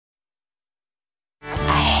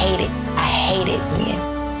hated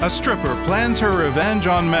men. A stripper plans her revenge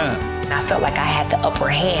on men. I felt like I had the upper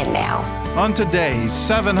hand now. On today's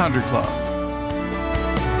 700 Club.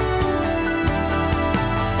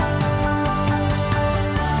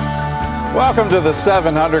 Welcome to the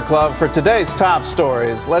 700 Club. For today's top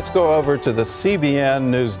stories, let's go over to the CBN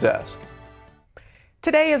News Desk.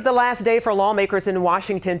 Today is the last day for lawmakers in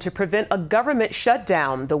Washington to prevent a government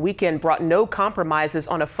shutdown. The weekend brought no compromises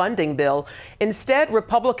on a funding bill. Instead,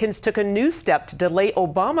 Republicans took a new step to delay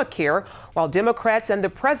Obamacare, while Democrats and the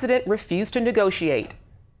president refused to negotiate.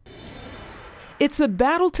 It's a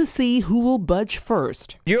battle to see who will budge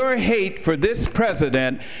first. Your hate for this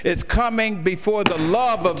president is coming before the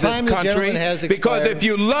love of this country, because if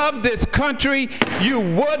you love this country, you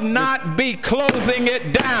would not be closing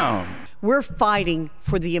it down. We're fighting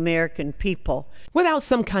for the American people. Without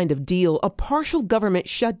some kind of deal, a partial government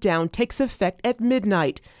shutdown takes effect at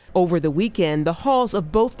midnight. Over the weekend, the halls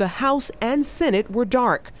of both the House and Senate were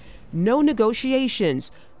dark. No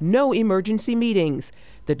negotiations, no emergency meetings.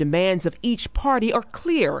 The demands of each party are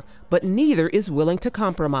clear, but neither is willing to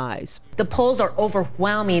compromise. The polls are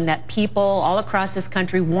overwhelming that people all across this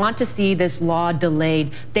country want to see this law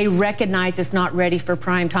delayed. They recognize it's not ready for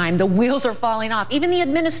prime time. The wheels are falling off. Even the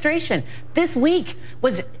administration this week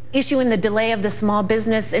was issuing the delay of the small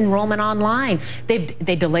business enrollment online. They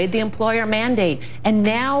delayed the employer mandate. And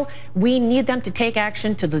now we need them to take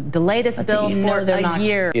action to delay this bill for a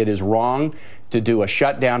year. It is wrong to do a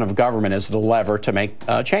shutdown of government as the lever to make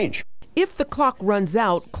change. If the clock runs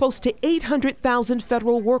out, close to 800,000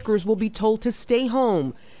 federal workers will be told to stay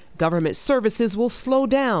home. Government services will slow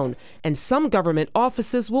down, and some government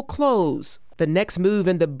offices will close. The next move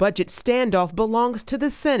in the budget standoff belongs to the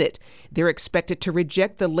Senate. They're expected to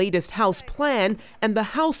reject the latest House plan, and the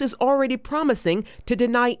House is already promising to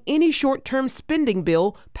deny any short-term spending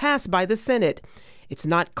bill passed by the Senate. It's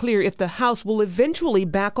not clear if the House will eventually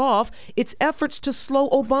back off its efforts to slow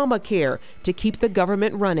Obamacare to keep the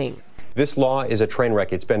government running. This law is a train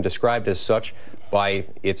wreck. It's been described as such by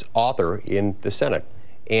its author in the Senate.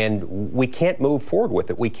 And we can't move forward with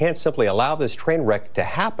it. We can't simply allow this train wreck to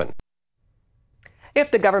happen.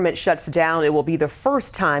 If the government shuts down, it will be the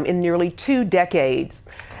first time in nearly 2 decades.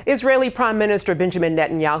 Israeli Prime Minister Benjamin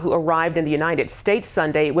Netanyahu arrived in the United States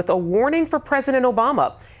Sunday with a warning for President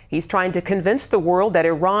Obama. He's trying to convince the world that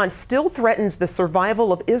Iran still threatens the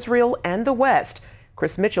survival of Israel and the West.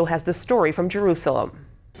 Chris Mitchell has the story from Jerusalem.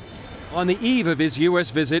 On the eve of his U.S.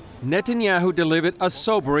 visit, Netanyahu delivered a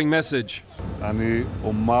sobering message. I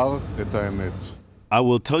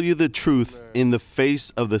will tell you the truth in the face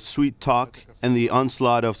of the sweet talk and the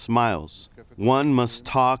onslaught of smiles. One must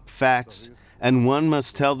talk facts and one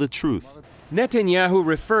must tell the truth. Netanyahu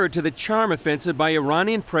referred to the charm offensive by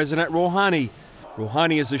Iranian President Rouhani.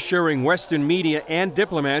 Rouhani is assuring Western media and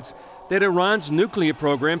diplomats that Iran's nuclear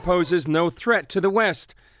program poses no threat to the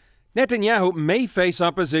West. Netanyahu may face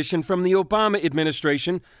opposition from the Obama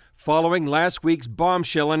administration following last week's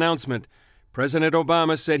bombshell announcement. President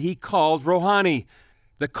Obama said he called Rouhani.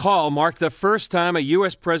 The call marked the first time a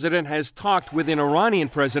U.S. president has talked with an Iranian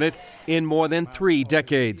president in more than 3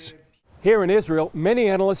 decades. Here in Israel, many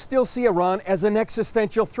analysts still see Iran as an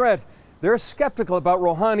existential threat. They're skeptical about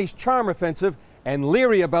Rouhani's charm offensive and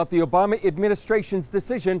leery about the Obama administration's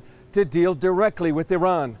decision to deal directly with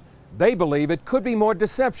Iran. They believe it could be more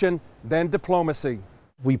deception than diplomacy.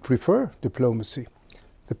 We prefer diplomacy.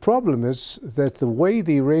 The problem is that the way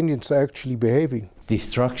the Iranians are actually behaving.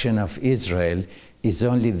 Destruction of Israel is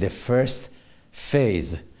only the first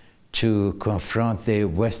phase to confront the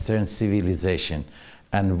Western civilization.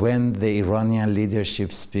 And when the Iranian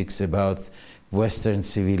leadership speaks about Western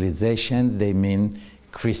civilization, they mean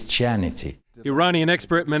Christianity. Iranian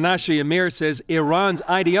expert Menashe Amir says Iran's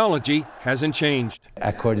ideology hasn't changed.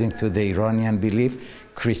 According to the Iranian belief,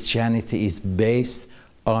 Christianity is based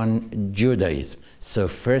on Judaism. So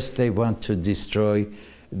first they want to destroy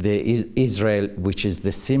Israel, which is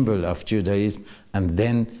the symbol of Judaism, and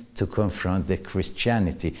then to confront the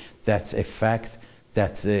Christianity. That's a fact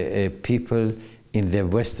that people in the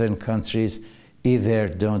Western countries either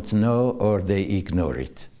don't know or they ignore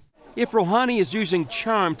it. If Rouhani is using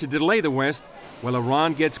charm to delay the West, while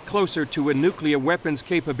Iran gets closer to a nuclear weapons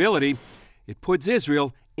capability, it puts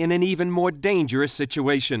Israel in an even more dangerous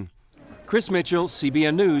situation. Chris Mitchell,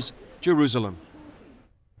 CBN News, Jerusalem.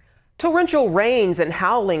 Torrential rains and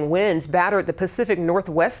howling winds battered the Pacific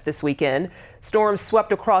Northwest this weekend. Storms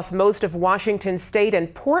swept across most of Washington state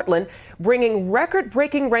and Portland, bringing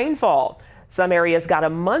record-breaking rainfall. Some areas got a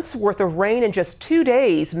month's worth of rain in just 2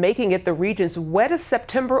 days, making it the region's wettest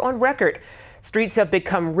September on record. Streets have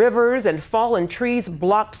become rivers and fallen trees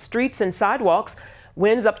blocked streets and sidewalks.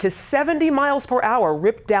 Winds up to 70 miles per hour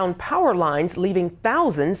ripped down power lines, leaving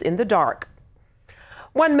thousands in the dark.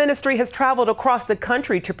 One ministry has traveled across the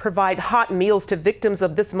country to provide hot meals to victims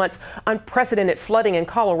of this month's unprecedented flooding in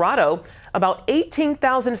Colorado. About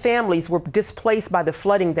 18,000 families were displaced by the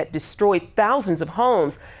flooding that destroyed thousands of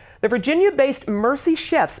homes. The Virginia-based Mercy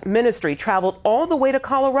Chefs ministry traveled all the way to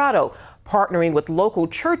Colorado, partnering with local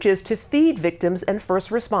churches to feed victims and first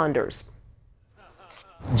responders.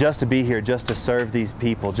 Just to be here, just to serve these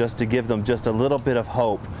people, just to give them just a little bit of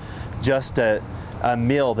hope, just a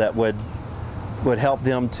meal that would help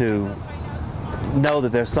them to know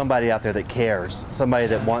that there's somebody out there that cares, somebody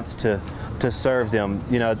that wants to serve them.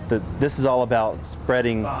 You know, this is all about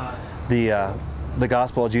spreading the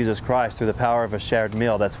gospel of Jesus Christ through the power of a shared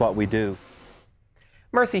meal. That's what we do.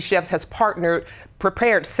 Mercy Chefs has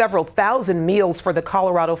prepared several thousand meals for the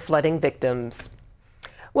Colorado flooding victims.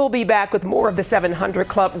 We'll be back with more of the 700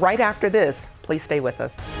 Club right after this. Please stay with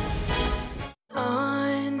us.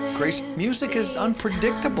 Grace, music is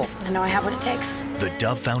unpredictable. I know I have what it takes. The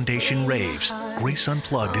Dove Foundation raves. Grace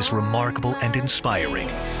Unplugged is remarkable and inspiring.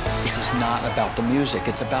 This is not about the music.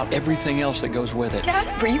 It's about everything else that goes with it.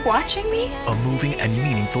 Dad, were you watching me? A moving and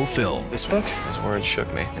meaningful film. This book, his words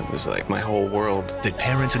shook me. It was like my whole world. That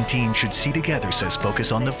parents and teens should see together, says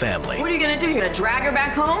Focus on the Family. What are you going to do? You're going to drag her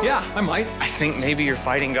back home? Yeah, I might. I think maybe you're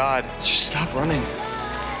fighting God. Just stop running.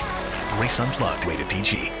 Grace Unplugged, rated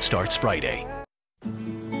PG, starts Friday.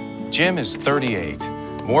 Jim is 38,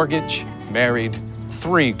 mortgage, married,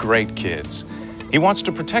 3 great kids. He wants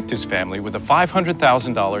to protect his family with a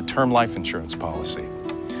 $500,000 term life insurance policy.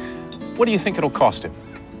 What do you think it'll cost him?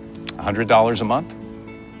 $100 a month?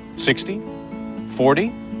 60?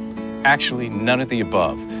 40? Actually, none of the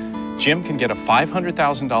above. Jim can get a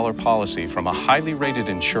 $500,000 policy from a highly rated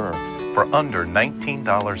insurer for under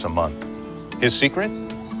 $19 a month. His secret?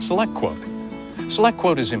 SelectQuote.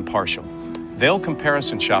 SelectQuote is impartial. They'll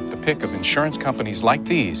comparison shop the pick of insurance companies like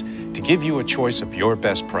these to give you a choice of your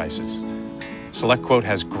best prices. SelectQuote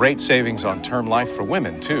has great savings on term life for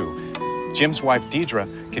women, too. Jim's wife,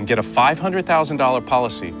 Deidre, can get a $500,000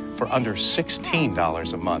 policy for under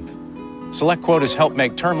 $16 a month. SelectQuote has helped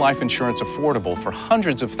make term life insurance affordable for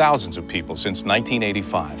hundreds of thousands of people since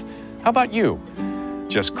 1985. How about you?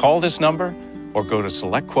 Just call this number or go to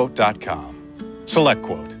SelectQuote.com.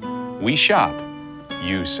 SelectQuote. We shop,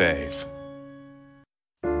 you save.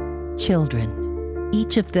 Children,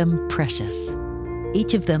 each of them precious,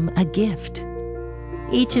 each of them a gift,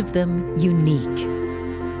 each of them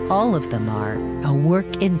unique. All of them are a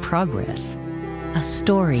work in progress, a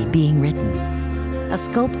story being written, a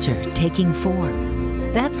sculpture taking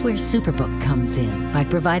form. That's where Superbook comes in by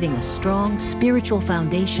providing a strong spiritual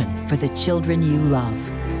foundation for the children you love.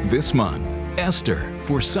 This month, Esther,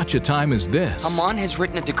 for such a time as this. Haman has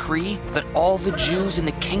written a decree that all the Jews in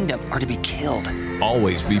the kingdom are to be killed.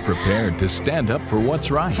 Always be prepared to stand up for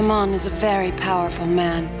what's right. Haman is a very powerful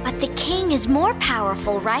man. But the king is more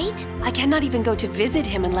powerful, right? I cannot even go to visit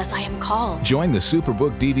him unless I am called. Join the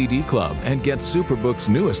Superbook DVD Club and get Superbook's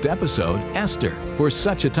newest episode, Esther, for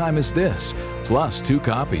such a time as this, plus 2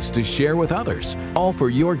 copies to share with others, all for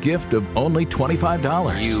your gift of only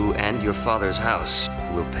 $25. You and your father's house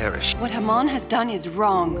will perish. What Haman has done is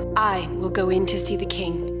wrong. I will go in to see the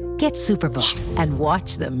king. Get Superbook and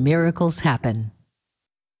watch the miracles happen.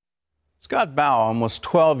 Scott Baum was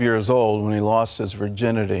 12 years old when he lost his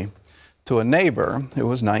virginity to a neighbor who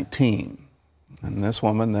was 19. And this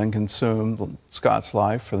woman then consumed Scott's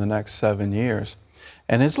life for the next 7 years.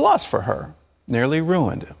 And his lust for her nearly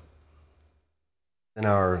ruined him. In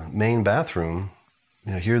our main bathroom,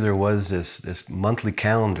 here there was this monthly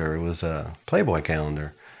calendar. It was a Playboy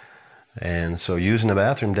calendar. And so using the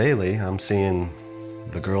bathroom daily, I'm seeing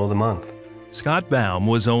the girl of the month. Scott Baum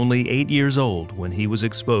was only 8 years old when he was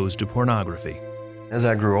exposed to pornography. As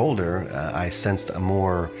I grew older, I sensed a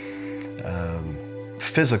more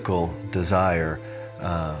physical desire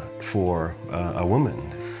for a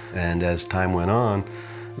woman. And as time went on,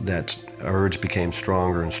 that urge became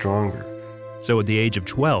stronger and stronger. So at the age of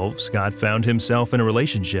 12, Scott found himself in a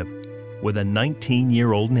relationship with a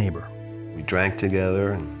 19-year-old neighbor. We drank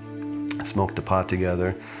together and smoked the pot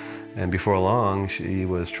together. And before long, she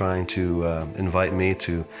was trying to invite me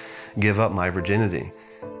to give up my virginity.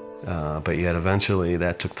 But yet eventually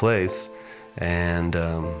that took place, and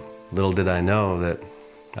little did I know that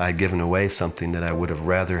I'd given away something that I would have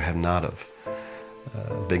rather have not have.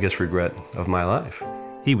 Biggest regret of my life.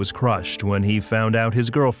 He was crushed when he found out his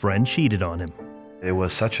girlfriend cheated on him. It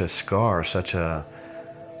was such a scar, such a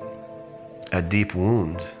deep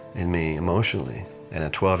wound in me emotionally. And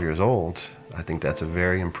at 12 years old, I think that's a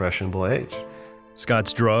very impressionable age.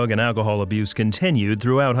 Scott's drug and alcohol abuse continued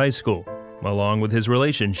throughout high school, along with his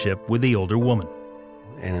relationship with the older woman.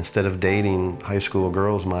 And instead of dating high school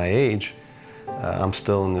girls my age, I'm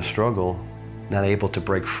still in the struggle, not able to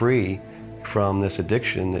break free from this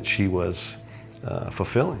addiction that she was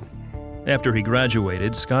fulfilling. After he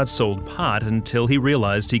graduated, Scott sold pot until he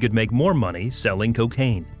realized he could make more money selling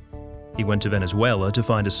cocaine. He went to Venezuela to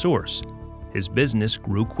find a source. His business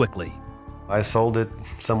grew quickly. I sold it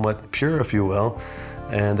somewhat pure, if you will,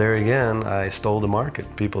 and there again, I stole the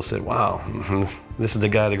market. People said, wow, this is the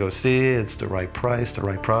guy to go see, it's the right price, the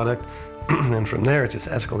right product, and from there it just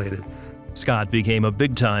escalated. Scott became a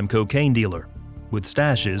big-time cocaine dealer, with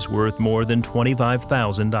stashes worth more than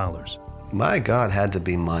 $25,000. My God had to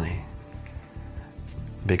be money,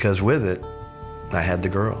 because with it, I had the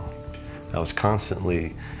girl. I was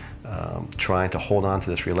constantly trying to hold on to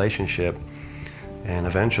this relationship, and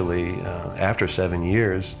eventually, after 7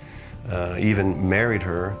 years, even married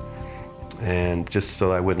her, and just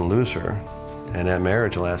so I wouldn't lose her. And that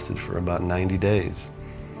marriage lasted for about 90 days.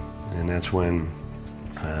 And that's when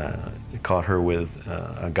I caught her with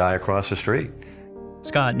a guy across the street.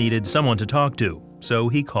 Scott needed someone to talk to, so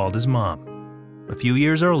he called his mom. A few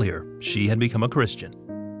years earlier, she had become a Christian.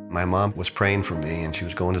 My mom was praying for me, and she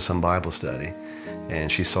was going to some Bible study,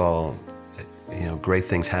 and she saw, great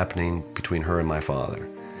things happening between her and my father.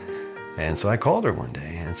 And so I called her one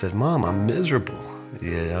day and said, Mom, I'm miserable,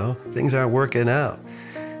 things aren't working out.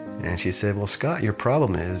 And she said, well, Scott, your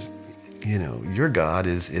problem is, your God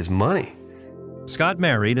is money. Scott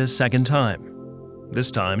married a second time,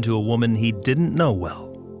 this time to a woman he didn't know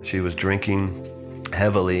well. She was drinking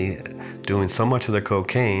heavily, doing so much of the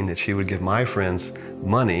cocaine that she would give my friends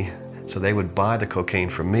money so they would buy the cocaine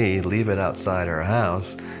from me, leave it outside her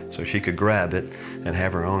house so she could grab it and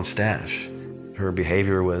have her own stash. Her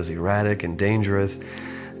behavior was erratic and dangerous,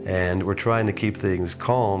 and we're trying to keep things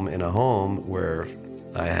calm in a home where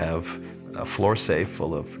I have a floor safe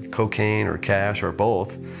full of cocaine or cash or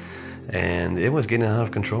both, and it was getting out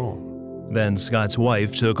of control. Then Scott's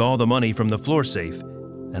wife took all the money from the floor safe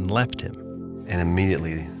and left him. And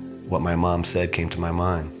immediately what my mom said came to my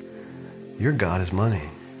mind. Your God is money.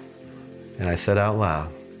 And I said out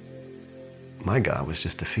loud, my God was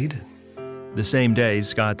just defeated. The same day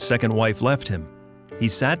Scott's second wife left him, he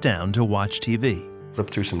sat down to watch TV.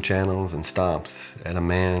 Flipped through some channels and stopped at a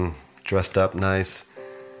man dressed up nice,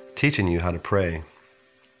 teaching you how to pray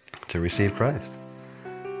to receive Christ.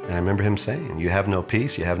 And I remember him saying, you have no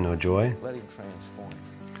peace, you have no joy. Let him transform.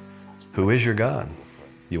 Who is your God?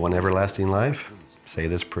 You want everlasting life? Say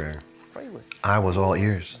this prayer. I was all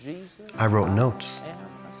ears. I wrote notes.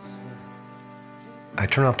 I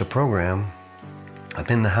turn off the program. I'm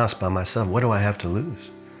in the house by myself. What do I have to lose?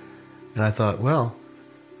 And I thought, well,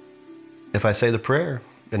 if I say the prayer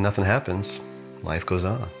and nothing happens, life goes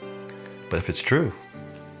on. But if it's true,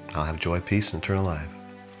 I'll have joy, peace, and eternal life.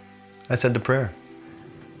 I said the prayer.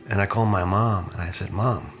 And I called my mom and I said,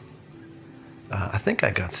 Mom, I think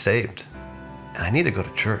I got saved and I need to go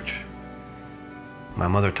to church. My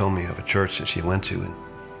mother told me of a church that she went to and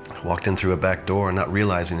walked in through a back door, not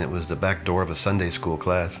realizing it was the back door of a Sunday school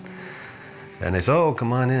class. And they said, oh,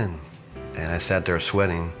 come on in. And I sat there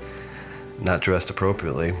sweating, not dressed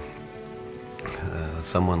appropriately.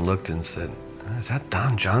 Someone looked and said, is that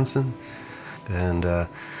Don Johnson? And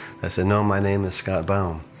I said, no, my name is Scott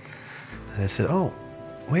Baum. And they said, oh,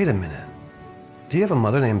 wait a minute. Do you have a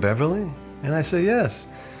mother named Beverly? And I said, yes.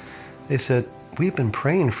 They said, we've been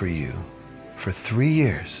praying for you for 3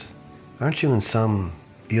 years. Aren't you in some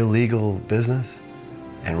illegal business?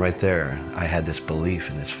 And right there, I had this belief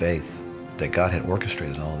and this faith that God had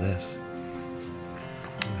orchestrated all this.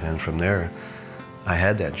 And from there, I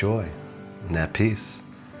had that joy and that peace.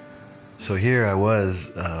 So here I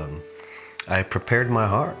was, I prepared my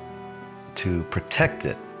heart to protect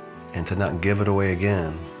it and to not give it away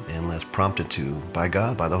again unless prompted to by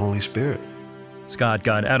God, by the Holy Spirit. Scott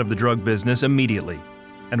got out of the drug business immediately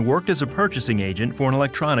and worked as a purchasing agent for an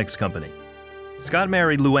electronics company. Scott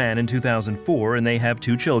married Luann in 2004 and they have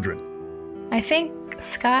 2 children. I think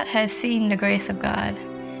Scott has seen the grace of God,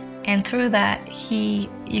 and through that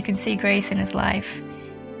you can see grace in his life.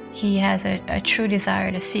 He has a true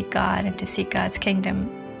desire to seek God and to seek God's kingdom.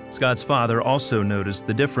 Scott's father also noticed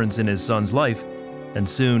the difference in his son's life, and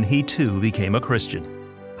soon he too became a Christian.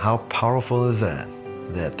 How powerful is that?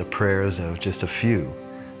 That the prayers of just a few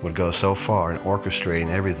would go so far in orchestrating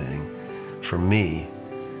everything for me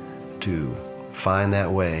to find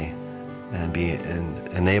that way and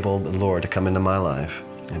enable the Lord to come into my life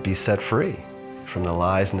and be set free from the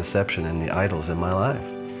lies and deception and the idols in my life.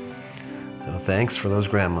 So thanks for those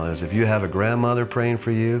grandmothers. If you have a grandmother praying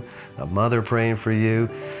for you, a mother praying for you,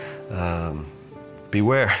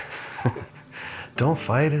 beware. Don't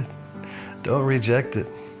fight it. Don't reject it.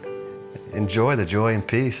 Enjoy the joy and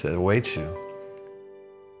peace that awaits you.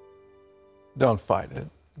 Don't fight it.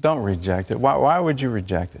 Don't reject it. Why would you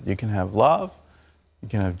reject it? You can have love, you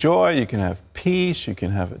can have joy, you can have peace, you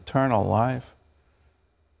can have eternal life.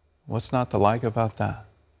 What's not to like about that?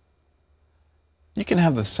 You can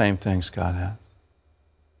have the same things God has.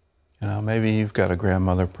 You know, maybe you've got a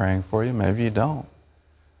grandmother praying for you, maybe you don't.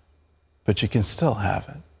 But you can still have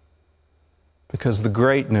it. Because the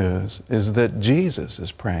great news is that Jesus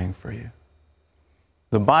is praying for you.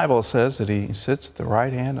 The Bible says that he sits at the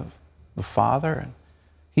right hand of the Father, and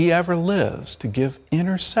he ever lives to give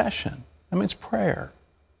intercession. That means prayer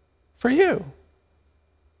for you.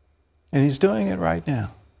 And he's doing it right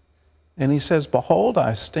now. And he says, behold,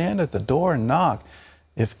 I stand at the door and knock.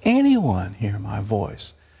 If anyone hear my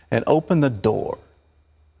voice and open the door,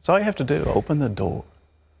 that's all you have to do, open the door,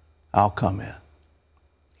 I'll come in.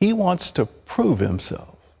 He wants to prove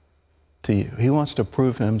himself to you. He wants to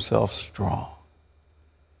prove himself strong,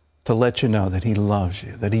 to let you know that he loves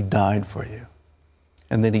you, that he died for you,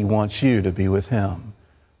 and that he wants you to be with him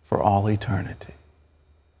for all eternity.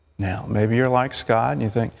 Now, maybe you're like Scott and you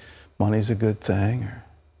think money's a good thing, or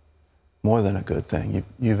more than a good thing.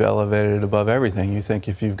 You've elevated it above everything. You think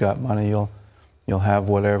if you've got money, you'll have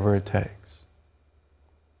whatever it takes.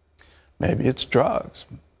 Maybe it's drugs.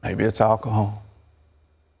 Maybe it's alcohol.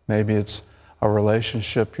 Maybe it's a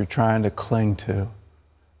relationship you're trying to cling to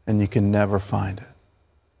and you can never find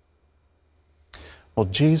it. Well,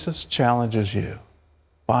 Jesus challenges you.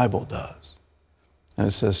 Bible does. And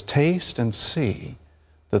it says, taste and see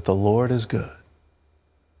that the Lord is good.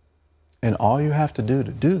 And all you have to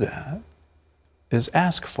do that is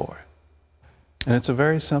ask for it. And it's a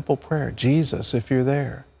very simple prayer. Jesus, if you're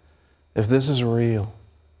there, if this is real,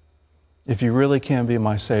 if you really can be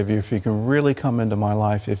my Savior, if you can really come into my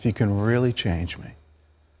life, if you can really change me,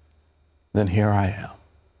 then here I am.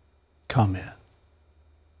 Come in.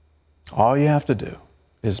 All you have to do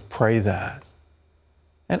is pray that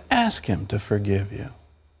and ask him to forgive you.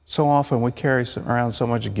 So often we carry around so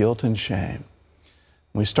much guilt and shame.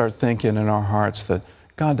 We start thinking in our hearts that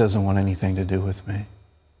God doesn't want anything to do with me.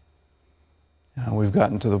 You know, we've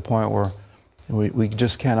gotten to the point where we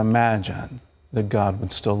just can't imagine that God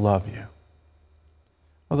would still love you.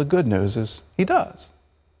 Well, the good news is he does.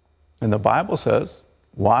 And the Bible says,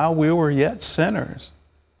 while we were yet sinners,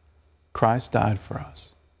 Christ died for us.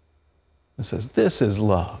 It says, this is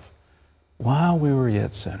love, while we were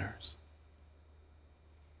yet sinners.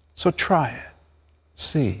 So try it.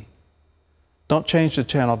 See. Don't change the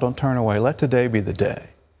channel. Don't turn away. Let today be the day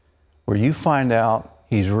where you find out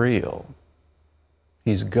he's real,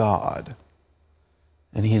 he's God,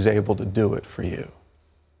 and he's able to do it for you.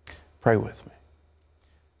 Pray with me.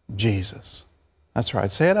 Jesus. That's right.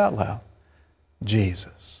 Say it out loud.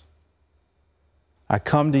 Jesus, I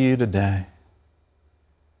come to you today,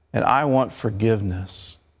 and I want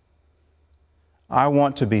forgiveness. I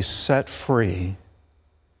want to be set free.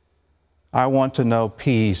 I want to know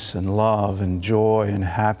peace and love and joy and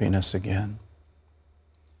happiness again.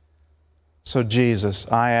 So Jesus,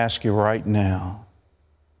 I ask you right now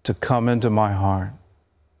to come into my heart,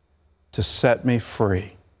 to set me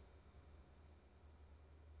free,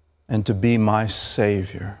 and to be my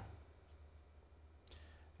Savior.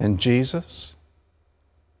 And Jesus,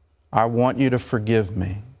 I want you to forgive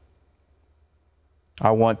me.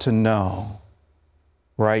 I want to know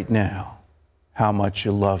right now how much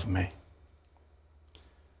you love me.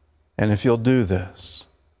 And if you'll do this,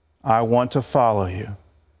 I want to follow you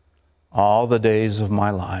all the days of my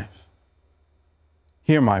life.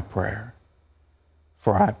 Hear my prayer,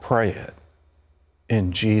 for I pray it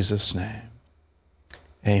in Jesus' name.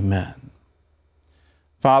 Amen.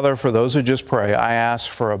 Father, for those who just pray, I ask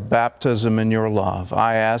for a baptism in your love.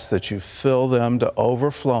 I ask that you fill them to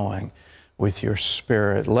overflowing with your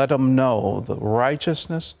Spirit. Let them know the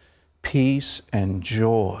righteousness, peace, and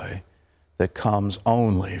joy that comes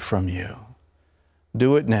only from you.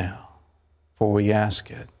 Do it now, for we ask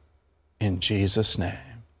it in Jesus'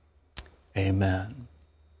 name. Amen.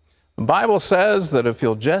 The Bible says that if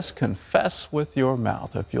you'll just confess with your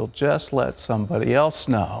mouth, if you'll just let somebody else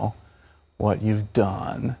know what you've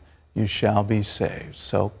done, you shall be saved.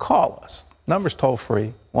 So call us. Number's toll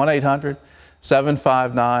free,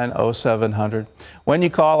 1-800-759-0700. When you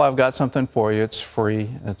call, I've got something for you. It's free.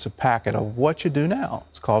 It's a packet of what you do now.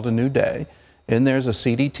 It's called A New Day. And there's a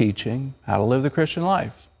CD teaching how to live the Christian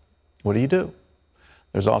life. What do you do?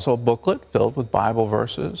 There's also a booklet filled with Bible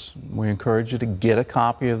verses. We encourage you to get a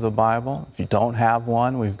copy of the Bible. If you don't have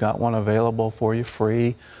one, we've got one available for you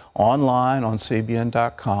free online on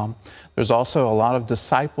cbn.com. There's also a lot of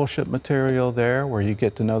discipleship material there where you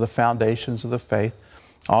get to know the foundations of the faith.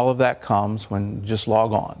 All of that comes when you just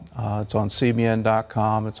log on. It's on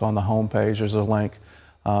cbn.com. It's on the homepage. There's a link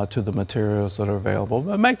to the materials that are available.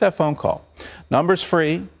 But make that phone call. Number's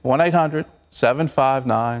free,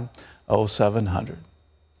 1-800-759-0700.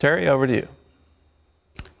 Terry, over to you.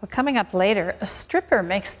 Well, coming up later, a stripper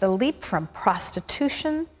makes the leap from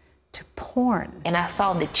prostitution to porn. And I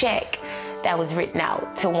saw the check that was written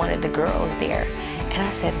out to one of the girls there. And I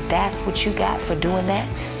said, that's what you got for doing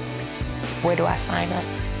that? Where do I sign up?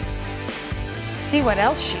 See what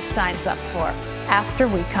else she signs up for after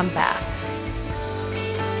we come back.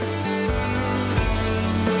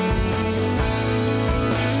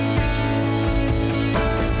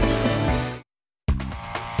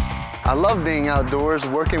 I love being outdoors,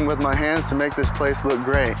 working with my hands to make this place look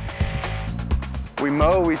great. We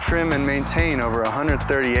mow, we trim, and maintain over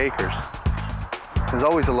 130 acres. There's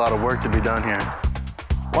always a lot of work to be done here.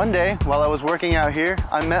 One day, while I was working out here,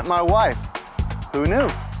 I met my wife. Who knew?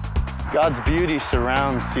 God's beauty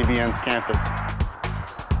surrounds CBN's campus.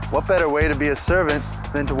 What better way to be a servant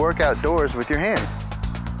than to work outdoors with your hands?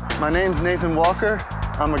 My name's Nathan Walker.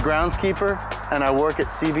 I'm a groundskeeper, and I work at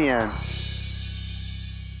CBN.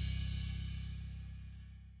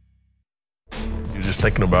 You're just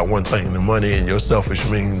thinking about one thing, the money and your selfish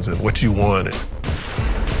means and what you wanted.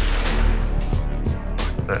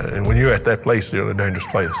 And when you're at that place, you're in a dangerous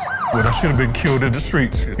place. When I should have been killed in the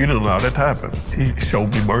streets, you didn't allow that to happen. He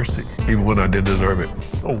showed me mercy, even when I didn't deserve it.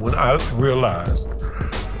 So when I realized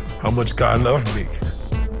how much God loved me,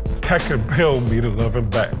 that compelled me to love him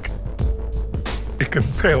back. It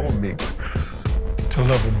compelled me to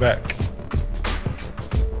love him back.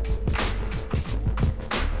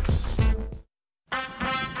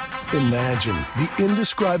 Imagine the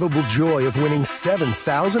indescribable joy of winning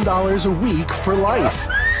 $7,000 a week for life.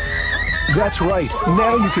 That's right,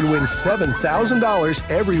 now you can win $7,000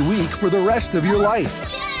 every week for the rest of your life.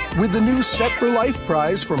 With the new Set for Life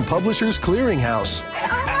prize from Publishers Clearinghouse.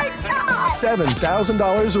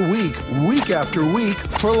 $7,000 a week after week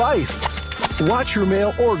for life. Watch your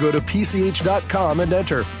mail or go to pch.com and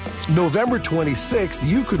enter. November 26th,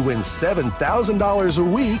 you could win $7,000 a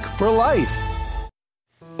week for life.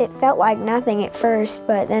 It felt like nothing at first,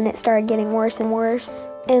 but then it started getting worse and worse.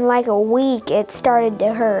 In like a week, it started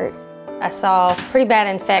to hurt. I saw pretty bad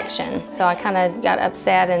infection, so I kind of got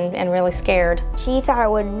upset and really scared. She thought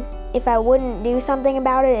if I wouldn't do something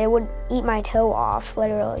about it, it would eat my toe off,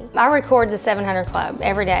 literally. I record the 700 Club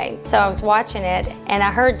every day, so I was watching it, and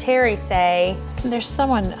I heard Terry say, there's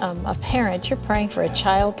someone, a parent, you're praying for a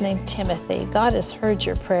child named Timothy. God has heard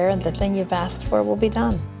your prayer, and the thing you've asked for will be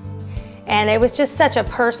done. And it was just such a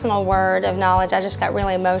personal word of knowledge. I just got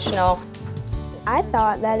really emotional. I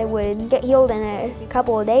thought that it would get healed in a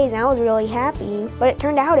couple of days, and I was really happy. But it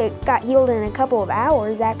turned out it got healed in a couple of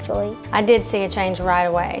hours, actually. I did see a change right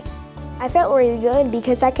away. I felt really good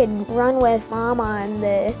because I could run with Mom on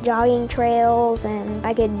the jogging trails, and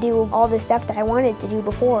I could do all the stuff that I wanted to do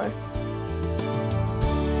before.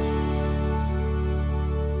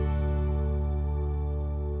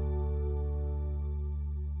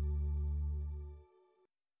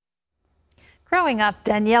 Growing up,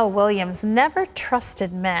 Danielle Williams never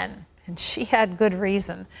trusted men, and she had good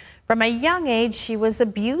reason. From a young age, she was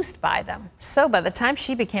abused by them. So by the time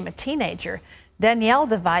she became a teenager, Danielle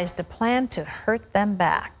devised a plan to hurt them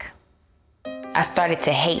back. I started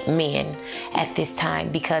to hate men at this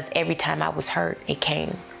time because every time I was hurt, it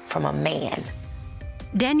came from a man.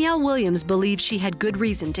 Danielle Williams believed she had good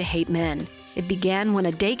reason to hate men. It began when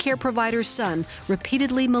a daycare provider's son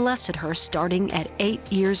repeatedly molested her starting at 8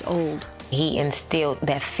 years old. He instilled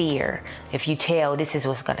that fear. If you tell, this is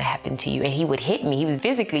what's gonna happen to you. And he would hit me, he would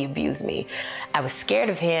physically abuse me. I was scared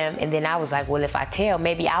of him, and then I was like, well, if I tell,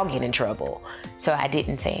 maybe I'll get in trouble. So I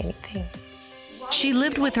didn't say anything. She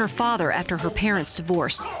lived with her father after her parents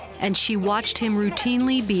divorced, and she watched him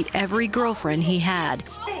routinely beat every girlfriend he had.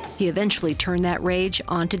 He eventually turned that rage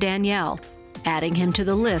onto Danielle, adding him to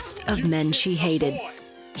the list of men she hated.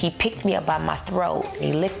 He picked me up by my throat,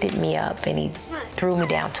 he lifted me up, and he threw me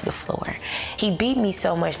down to the floor. He beat me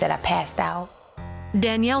so much that I passed out.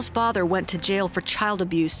 Danielle's father went to jail for child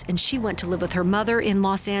abuse, and she went to live with her mother in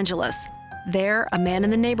Los Angeles. There, a man in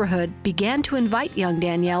the neighborhood began to invite young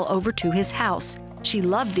Danielle over to his house. She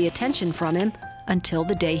loved the attention from him until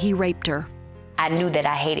the day he raped her. I knew that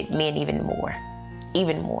I hated men even more,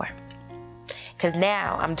 Because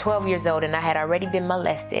now I'm 12 years old and I had already been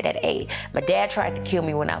molested at 8. My dad tried to kill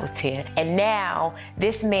me when I was 10. And now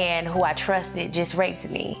this man who I trusted just raped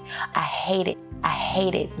me. I hate it. I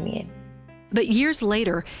hated men. But years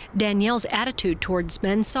later, Danielle's attitude towards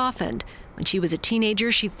men softened. When she was a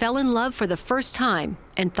teenager, she fell in love for the first time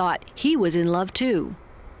and thought he was in love too.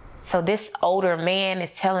 So this older man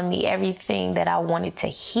is telling me everything that I wanted to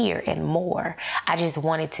hear and more. I just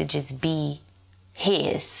wanted to just be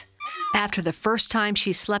his. After the first time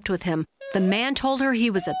she slept with him, the man told her he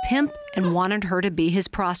was a pimp and wanted her to be his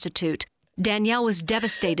prostitute. Danielle was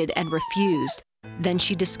devastated and refused. Then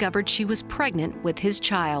she discovered she was pregnant with his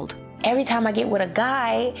child. Every time I get with a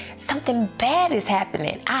guy, something bad is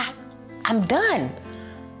happening. I'm done.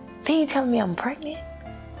 Then you tell me I'm pregnant?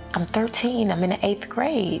 I'm 13, I'm in the 8th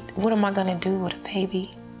grade. What am I gonna do with a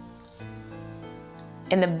baby?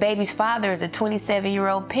 And the baby's father is a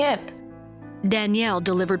 27-year-old pimp. Danielle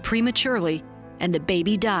delivered prematurely, and the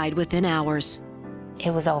baby died within hours.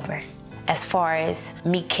 It was over. As far as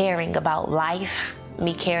me caring about life,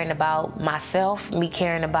 me caring about myself, me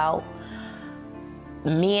caring about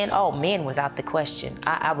men, men was out the question.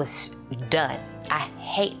 I was done.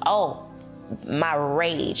 My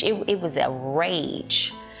rage. It was a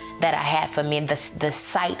rage that I had for men. The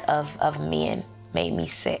sight of men made me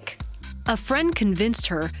sick. A friend convinced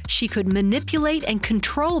her she could manipulate and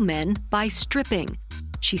control men by stripping.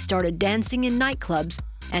 She started dancing in nightclubs,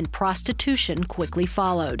 and prostitution quickly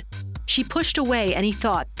followed. She pushed away any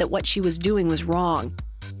thought that what she was doing was wrong.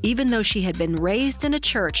 Even though she had been raised in a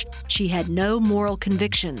church, she had no moral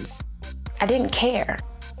convictions. I didn't care.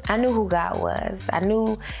 I knew who God was. I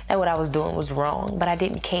knew that what I was doing was wrong, but I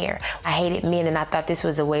didn't care. I hated men, and I thought this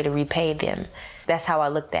was a way to repay them. That's how I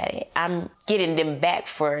looked at it. I'm getting them back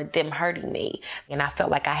for them hurting me. And I felt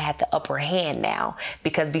like I had the upper hand now,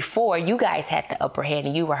 because before you guys had the upper hand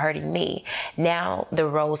and you were hurting me. Now the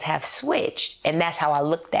roles have switched, and that's how I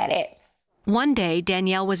looked at it. One day,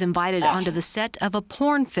 Danielle was invited onto the set of a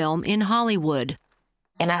porn film in Hollywood.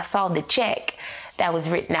 And I saw the check that was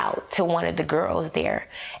written out to one of the girls there.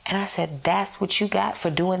 And I said, that's what you got for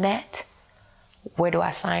doing that? Where do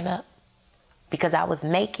I sign up? Because I was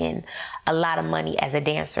making a lot of money as a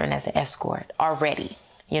dancer and as an escort already,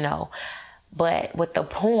 But with the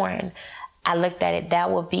porn, I looked at it,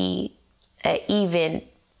 that would be an even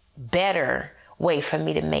better way for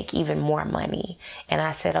me to make even more money. And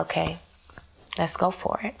I said, okay, let's go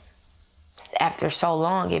for it. After so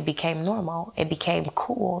long, it became normal. It became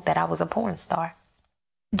cool that I was a porn star.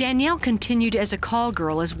 Danielle continued as a call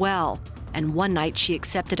girl as well. And one night she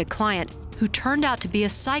accepted a client who turned out to be a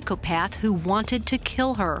psychopath who wanted to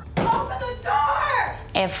kill her. Open the door!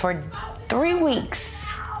 And for 3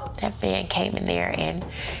 weeks, that man came in there and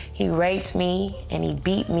he raped me and he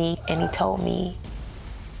beat me and he told me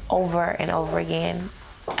over and over again,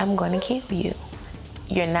 I'm going to kill you.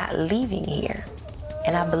 You're not leaving here.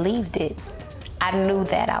 And I believed it. I knew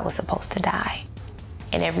that I was supposed to die.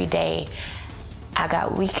 And every day I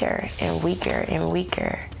got weaker and weaker and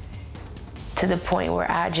weaker, to the point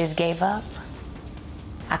where I just gave up.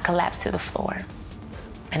 I collapsed to the floor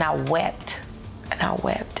and I wept and I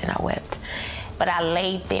wept and I wept. But I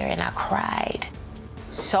laid there and I cried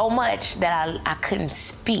so much that I couldn't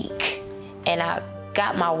speak. And I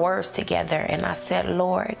got my words together and I said,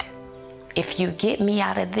 Lord, if you get me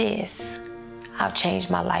out of this, I'll change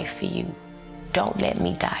my life for you. Don't let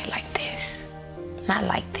me die like this. Not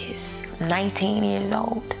like this. I'm 19 years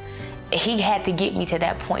old. He had to get me to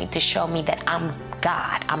that point to show me that I'm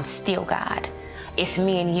God. I'm still God. It's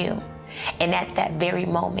me and you. And at that very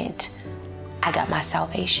moment, I got my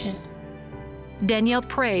salvation. Danielle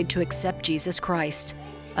prayed to accept Jesus Christ.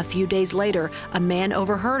 A few days later, a man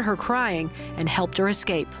overheard her crying and helped her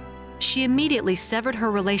escape. She immediately severed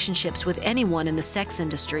her relationships with anyone in the sex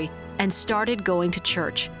industry and started going to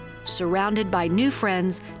church. Surrounded by new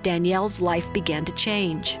friends, Danielle's life began to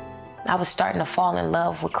change. I was starting to fall in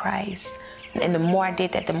love with Christ. And the more I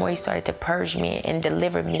did that, the more he started to purge me and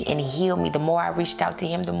deliver me and heal me. The more I reached out to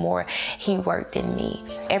him, the more he worked in me.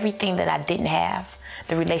 Everything that I didn't have,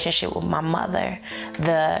 the relationship with my mother,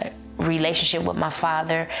 the relationship with my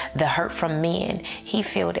father, the hurt from men, he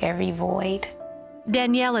filled every void.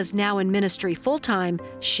 Danielle is now in ministry full-time,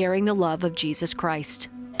 sharing the love of Jesus Christ.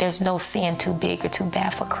 There's no sin too big or too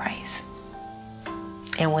bad for Christ.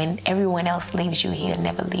 And when everyone else leaves you, he'll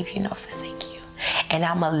never leave you nor forsake you. And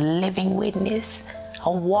I'm a living witness,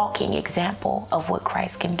 a walking example of what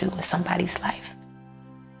Christ can do in somebody's life.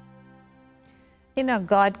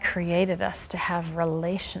 God created us to have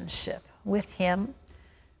relationship with him,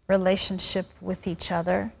 relationship with each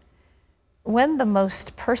other. When the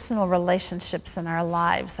most personal relationships in our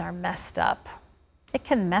lives are messed up, It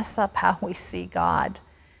can mess up how we see God.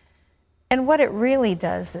 And what it really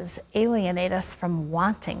does is alienate us from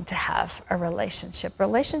wanting to have a relationship.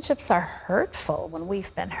 Relationships are hurtful when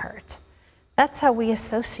we've been hurt. That's how we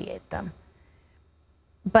associate them.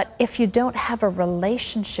 But if you don't have a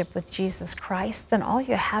relationship with Jesus Christ, then all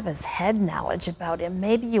you have is head knowledge about him.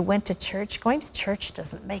 Maybe you went to church. Going to church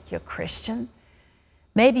doesn't make you a Christian.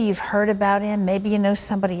 Maybe you've heard about him. Maybe you know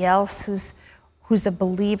somebody else who's a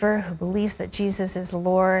believer, who believes that Jesus is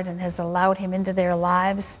Lord and has allowed him into their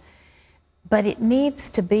lives. But it needs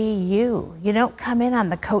to be you. You don't come in on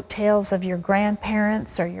the coattails of your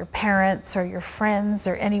grandparents or your parents or your friends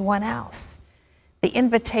or anyone else. The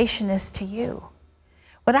invitation is to you.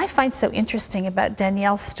 What I find so interesting about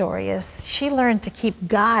Danielle's story is she learned to keep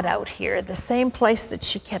God out here, the same place that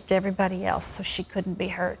she kept everybody else, so she couldn't be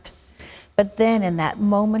hurt. But then in that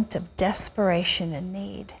moment of desperation and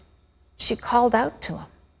need, she called out to him.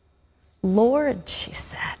 Lord, she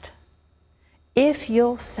said, if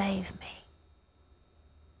you'll save me.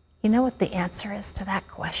 You know what the answer is to that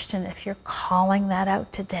question? If you're calling that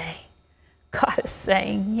out today, God is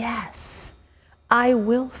saying, yes, I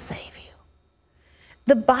will save you.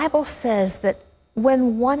 The Bible says that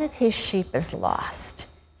when one of his sheep is lost,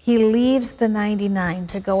 he leaves the 99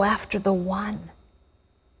 to go after the one.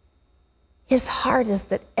 His heart is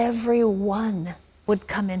that everyone would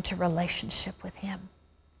come into relationship with him.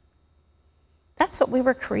 That's what we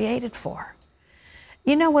were created for.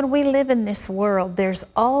 You know, when we live in this world, there's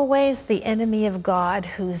always the enemy of God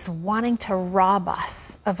who's wanting to rob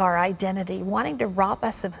us of our identity, wanting to rob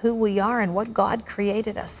us of who we are and what God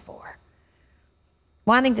created us for.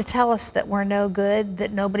 Wanting to tell us that we're no good,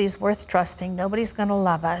 that nobody's worth trusting, nobody's going to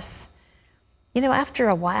love us. You know, after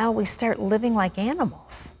a while, we start living like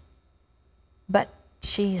animals. But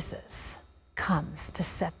Jesus comes to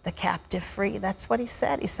set the captive free. That's what he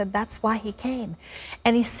said. He said that's why he came.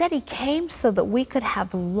 And he said he came so that we could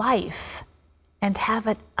have life and have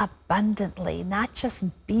it abundantly, not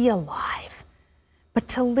just be alive, but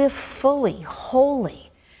to live fully, wholly,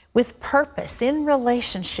 with purpose, in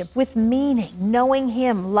relationship, with meaning, knowing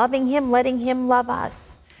him, loving him, letting him love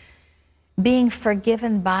us, being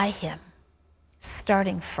forgiven by him,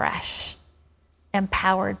 starting fresh,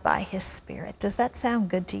 empowered by his Spirit. Does that sound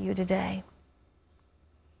good to you today?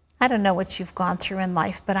 I don't know what you've gone through in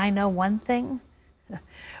life, but I know one thing.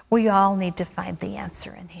 We all need to find the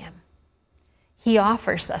answer in him. He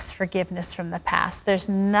offers us forgiveness from the past. There's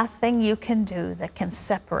nothing you can do that can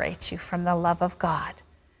separate you from the love of God,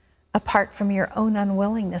 apart from your own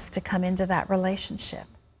unwillingness to come into that relationship.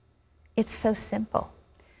 It's so simple.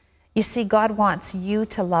 You see, God wants you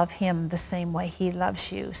to love him the same way he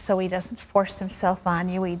loves you, so he doesn't force himself on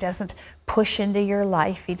you. He doesn't push into your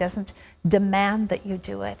life. He doesn't demand that you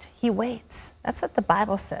do it. He waits. That's what the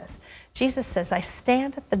Bible says. Jesus says, I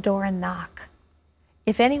stand at the door and knock.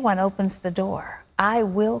 If anyone opens the door, I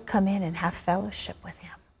will come in and have fellowship with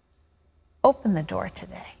him. Open the door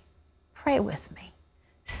today. Pray with me.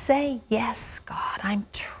 Say, yes, God, I'm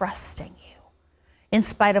trusting you. In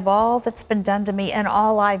spite of all that's been done to me and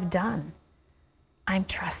all I've done, I'm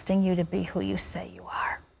trusting you to be who you say you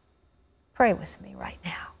are. Pray with me right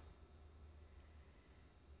now.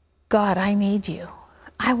 God, I need you.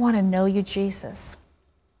 I want to know you, Jesus.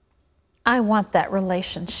 I want that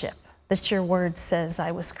relationship that your word says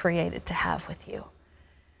I was created to have with you.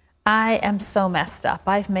 I am so messed up.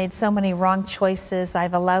 I've made so many wrong choices.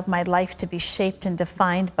 I've allowed my life to be shaped and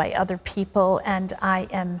defined by other people, and I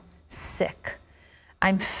am sick.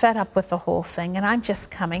 I'm fed up with the whole thing, and I'm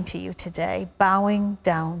just coming to you today, bowing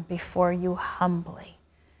down before you humbly,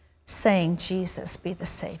 saying, Jesus, be the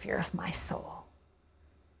Savior of my soul.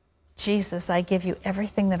 Jesus, I give you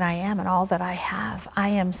everything that I am and all that I have. I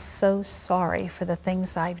am so sorry for the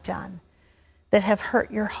things I've done that have hurt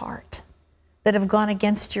your heart, that have gone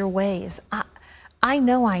against your ways. I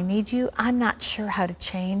know I need you. I'm not sure how to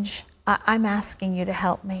change. I'm asking you to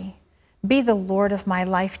help me. Be the Lord of my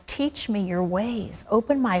life. Teach me your ways.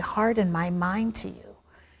 Open my heart and my mind to you.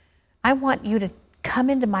 I want you to come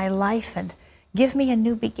into my life and give me a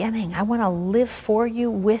new beginning. I want to live for you,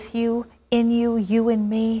 with you, in you, you and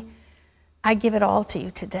me. I give it all to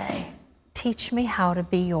you today. Teach me how to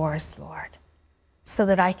be yours, Lord, so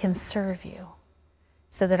that I can serve you,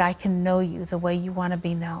 so that I can know you the way you want to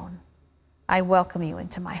be known. I welcome you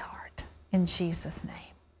into my heart. In Jesus'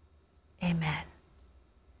 name, amen.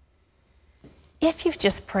 If you've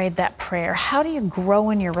just prayed that prayer, how do you grow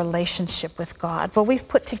in your relationship with God? Well, we've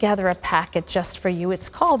put together a packet just for you. It's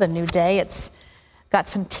called A New Day. It's got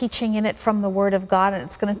some teaching in it from the Word of God, and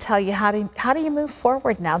it's going to tell you how do you move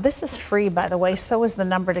forward now. This is free, by the way, so is the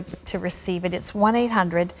number to receive it. It's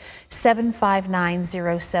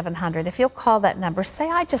 1-800-759-0700. If you'll call that number, say,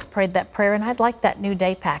 I just prayed that prayer and I'd like that New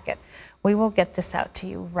Day packet. We will get this out to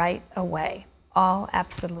you right away. All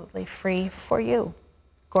absolutely free for you.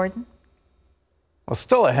 Gordon? Well,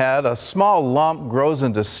 still ahead, a small lump grows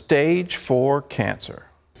into stage 4 cancer.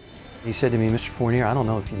 He said to me, Mr. Fornear, I don't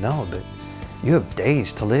know if you know, but you have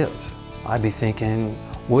days to live. I'd be thinking,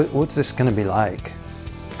 what's this going to be like?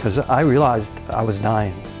 Because I realized I was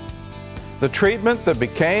dying. The treatment that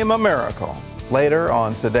became a miracle, later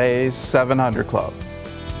on today's 700 Club.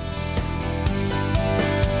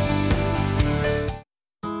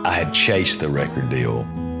 I had chased the record deal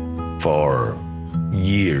for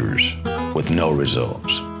years with no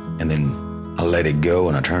results. And then I let it go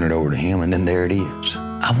and I turned it over to him, and then there it is.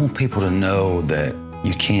 I want people to know that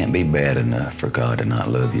you can't be bad enough for God to not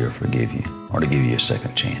love you or forgive you or to give you a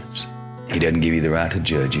second chance. He doesn't give you the right to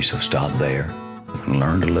judge you, so stop there and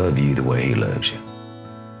learn to love you the way He loves you.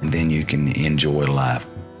 And then you can enjoy life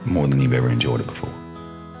more than you've ever enjoyed it before.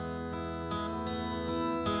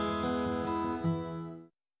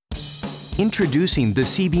 Introducing the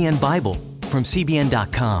CBN Bible from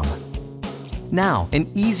CBN.com. Now, an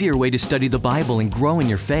easier way to study the Bible and grow in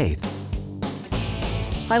your faith.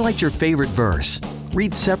 Highlight your favorite verse.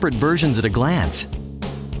 Read separate versions at a glance.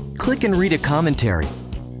 Click and read a commentary.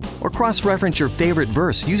 Or cross-reference your favorite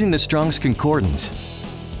verse using the Strong's Concordance.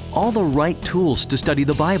 All the right tools to study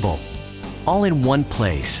the Bible, all in one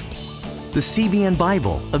place. The CBN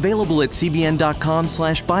Bible, available at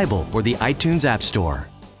cbn.com/Bible or the iTunes App Store.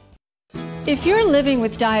 If you're living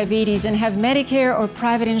with diabetes and have Medicare or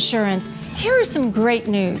private insurance, here is some great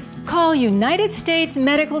news. Call United States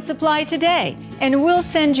Medical Supply today, and we'll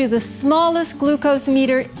send you the smallest glucose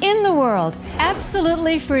meter in the world,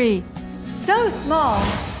 absolutely free. So small,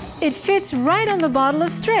 it fits right on the bottle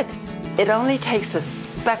of strips. It only takes a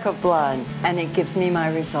speck of blood, and it gives me my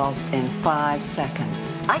results in 5 seconds.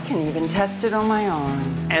 I can even test it on my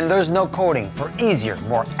arm. And there's no coding for easier,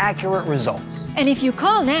 more accurate results. And if you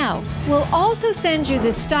call now, we'll also send you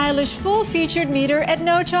this stylish full-featured meter at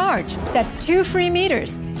no charge. That's 2 free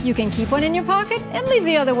meters. You can keep one in your pocket and leave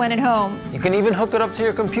the other one at home. You can even hook it up to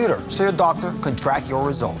your computer so your doctor can track your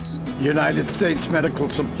results. United States Medical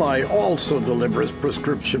Supply also delivers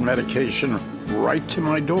prescription medication right to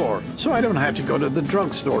my door, so I don't have to go to the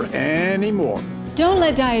drugstore anymore. Don't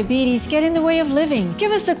let diabetes get in the way of living.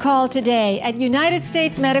 Give us a call today at United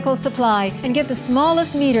States Medical Supply and get the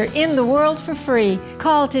smallest meter in the world for free.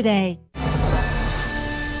 Call today.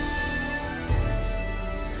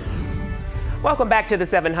 Welcome back to the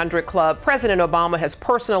 700 Club. President Obama has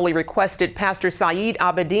personally requested Pastor Saeed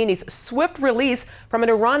Abedini's swift release from an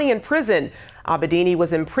Iranian prison. Abedini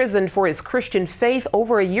was imprisoned for his Christian faith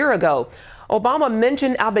over a year ago. Obama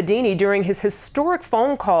mentioned Abedini during his historic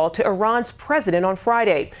phone call to Iran's president on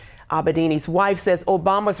Friday. Abedini's wife says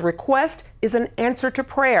Obama's request is an answer to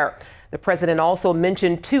prayer. The president also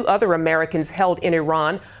mentioned 2 other Americans held in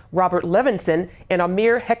Iran, Robert Levinson and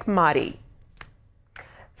Amir Hekmati.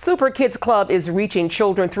 Super Kids Club is reaching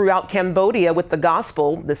children throughout Cambodia with the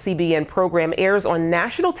gospel. The CBN program airs on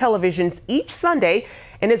national televisions each Sunday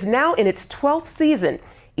and is now in its 12th season.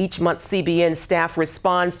 Each month, CBN staff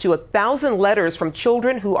responds to 1,000 letters from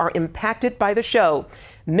children who are impacted by the show.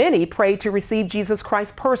 Many pray to receive Jesus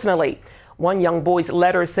Christ personally. One young boy's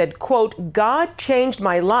letter said, quote, "God changed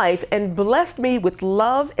my life and blessed me with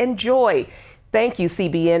love and joy. Thank you,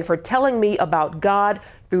 CBN, for telling me about God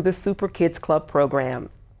through the Super Kids Club program."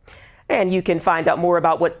 And you can find out more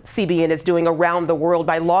about what CBN is doing around the world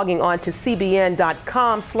by logging on to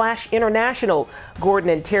cbn.com/international. Gordon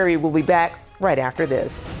and Terry will be back right after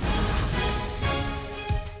this.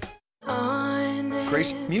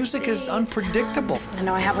 Grace, music is unpredictable. I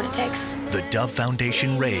know I have what it takes. The Dove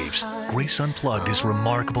Foundation raves. Grace Unplugged is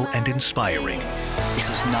remarkable and inspiring. This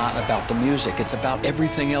is not about the music. It's about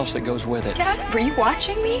everything else that goes with it. Dad, were you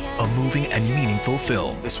watching me? A moving and meaningful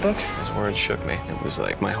film. This book, his words shook me. It was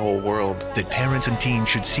like my whole world. That parents and teens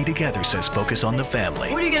should see together, says Focus on the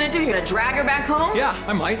Family. What are you gonna do? You're gonna drag her back home? Yeah,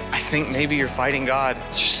 I might. I think maybe you're fighting God.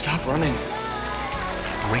 Just stop running.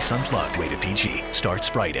 Grace Unplugged, rated PG, starts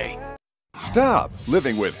Friday. Stop!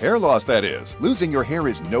 Living with hair loss, that is. Losing your hair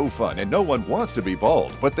is no fun and no one wants to be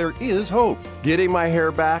bald, but there is hope. Getting my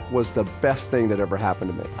hair back was the best thing that ever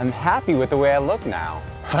happened to me. I'm happy with the way I look now.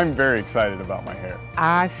 I'm very excited about my hair.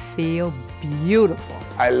 I feel beautiful.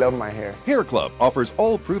 I love my hair. Hair Club offers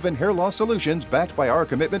all proven hair loss solutions backed by our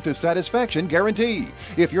commitment to satisfaction guarantee.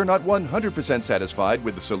 If you're not 100% satisfied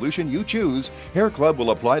with the solution you choose, Hair Club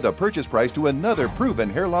will apply the purchase price to another proven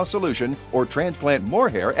hair loss solution or transplant more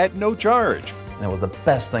hair at no charge. It was the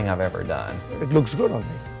best thing I've ever done. It looks good on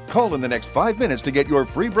me. Call in the next 5 minutes to get your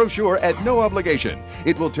free brochure at no obligation.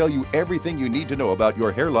 It will tell you everything you need to know about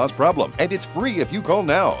your hair loss problem, and it's free if you call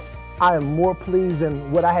now. I am more pleased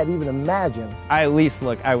than what I had even imagined. I at least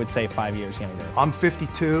look, I would say, 5 years younger. I'm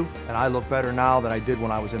 52, and I look better now than I did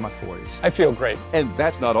when I was in my 40s. I feel great. And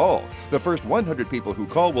that's not all. The first 100 people who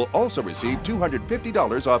call will also receive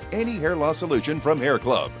 $250 off any hair loss solution from Hair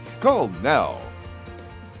Club. Call now.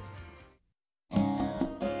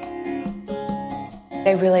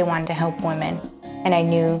 I really wanted to help women, and I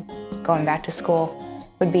knew going back to school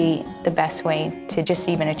would be the best way to just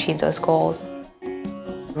even achieve those goals.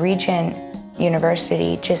 Regent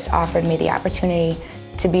University just offered me the opportunity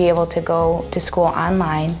to be able to go to school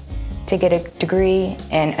online to get a degree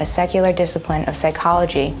in a secular discipline of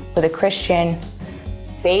psychology with a Christian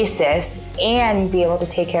basis and be able to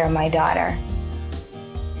take care of my daughter.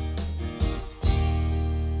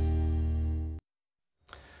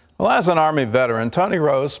 Well, as an Army veteran, Tony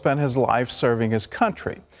Rose spent his life serving his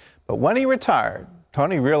country. But when he retired,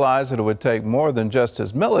 Tony realized that it would take more than just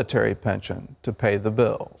his military pension to pay the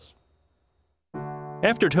bills.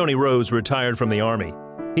 After Tony Rose retired from the Army,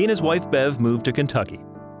 he and his wife Bev moved to Kentucky.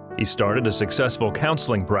 He started a successful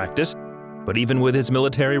counseling practice, but even with his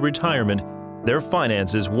military retirement, their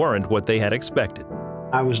finances weren't what they had expected.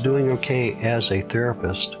 I was doing okay as a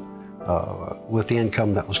therapist with the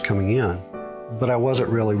income that was coming in, but I wasn't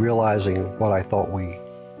really realizing what I thought we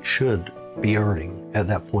should be earning at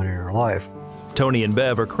that point in our life. Tony and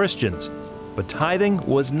Bev are Christians, but tithing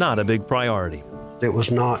was not a big priority. It was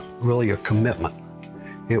not really a commitment.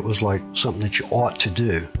 It was like something that you ought to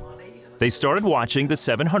do. They started watching the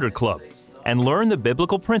 700 Club and learned the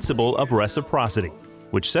biblical principle of reciprocity,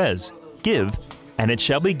 which says, "Give, and it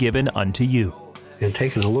shall be given unto you." And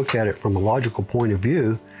taking a look at it from a logical point of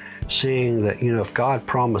view, seeing that, if God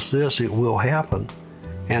promised this, it will happen,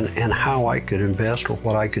 and how I could invest or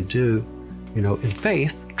what I could do, in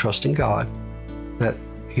faith, trusting God, that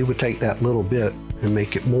He would take that little bit and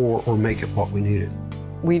make it more or make it what we needed.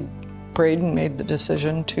 We prayed and made the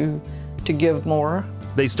decision to give more.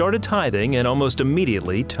 They started tithing, and almost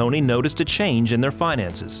immediately, Tony noticed a change in their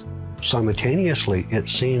finances. Simultaneously, it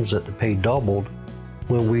seems that the pay doubled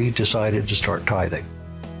when we decided to start tithing.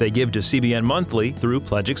 They give to CBN monthly through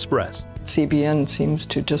Pledge Express. CBN seems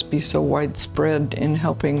to just be so widespread in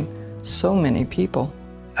helping so many people.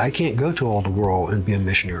 I can't go to all the world and be a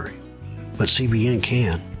missionary, but CBN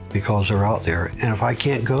can, because they're out there. And if I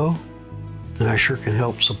can't go, then I sure can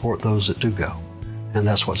help support those that do go. And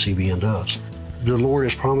that's what CBN does. The Lord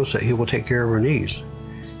has promised that He will take care of our needs.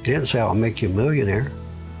 He didn't say, "I'll make you a millionaire."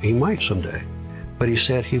 He might someday. But He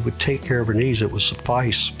said He would take care of our needs that would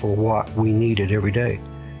suffice for what we needed every day.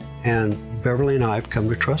 And Beverly and I have come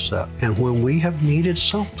to trust that. And when we have needed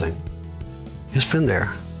something, it's been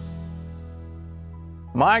there.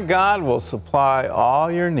 My God will supply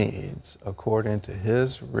all your needs according to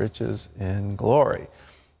His riches in glory.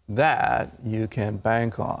 That you can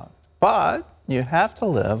bank on. But you have to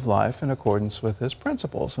live life in accordance with His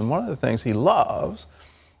principles. And one of the things He loves,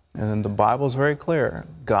 and the Bible is very clear,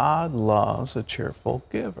 God loves a cheerful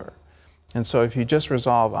giver. And so if you just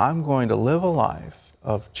resolve, I'm going to live a life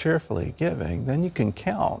of cheerfully giving, then you can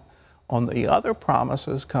count on the other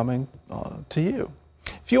promises coming to you.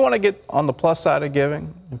 If you want to get on the plus side of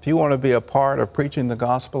giving, if you want to be a part of preaching the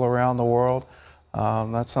gospel around the world,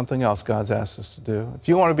 that's something else God's asked us to do. If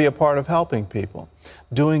you want to be a part of helping people,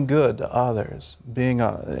 doing good to others, being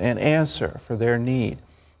an answer for their need,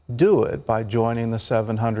 do it by joining the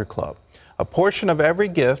 700 Club. A portion of every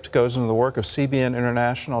gift goes into the work of CBN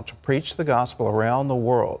International to preach the gospel around the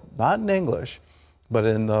world, not in English, but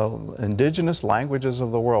in the indigenous languages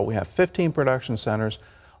of the world. We have 15 production centers,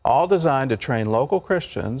 all designed to train local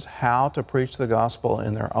Christians how to preach the gospel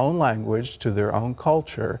in their own language to their own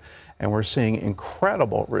culture. And we're seeing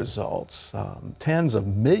incredible results. Tens of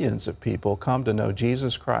millions of people come to know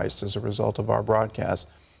Jesus Christ as a result of our broadcast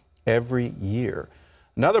every year.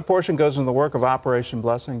 Another portion goes in the work of Operation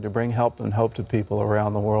Blessing to bring help and hope to people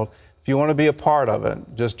around the world. If you want to be a part of it,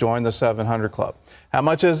 just join the 700 Club. How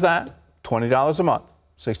much is that? $20 a month,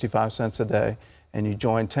 65 cents a day, and you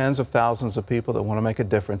join tens of thousands of people that want to make a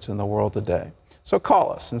difference in the world today. So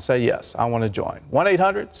call us and say, yes, I want to join.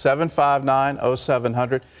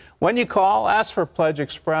 1-800-759-0700. When you call, ask for Pledge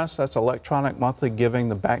Express. That's electronic monthly giving.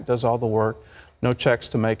 The bank does all the work. no checks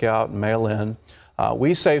to make out and mail in.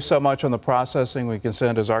 We save so much on the processing, we can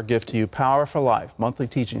send as our gift to you Power for Life, monthly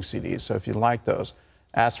teaching CDs. So if you like those,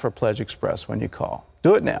 ask for Pledge Express when you call.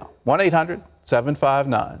 Do it now,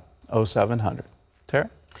 1-800-759-0700.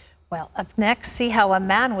 Tara? Well, up next, see how a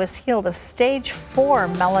man was healed of stage 4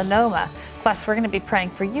 melanoma. Plus, we're going to be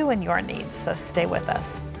praying for you and your needs, so stay with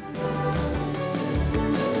us.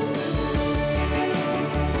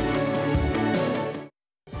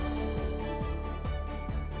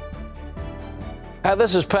 Hi,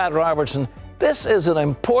 this is Pat Robertson. This is an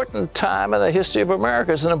important time in the history of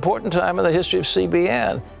America. It's an important time in the history of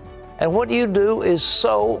CBN. And what you do is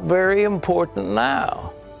so very important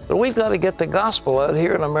now. But we've got to get the gospel out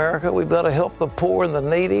here in America. We've got to help the poor and the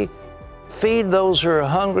needy, feed those who are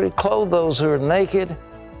hungry, clothe those who are naked,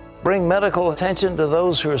 bring medical attention to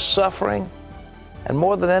those who are suffering, and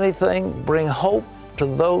more than anything, bring hope to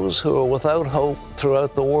those who are without hope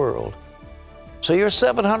throughout the world. So your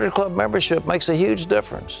 700 Club membership makes a huge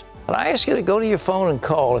difference. And I ask you to go to your phone and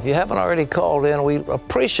call. If you haven't already called in, we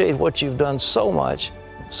appreciate what you've done so much.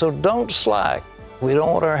 So don't slack. We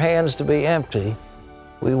don't want our hands to be empty.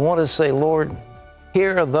 We want to say, Lord,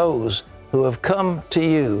 here are those who have come to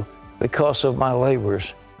you because of my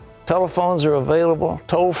labors. Telephones are available,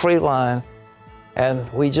 toll-free line,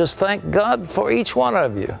 and we just thank God for each one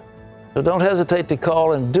of you. So don't hesitate to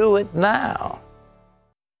call and do it now.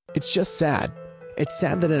 It's just sad. It's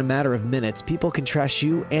sad that in a matter of minutes, people can trash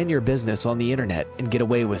you and your business on the internet and get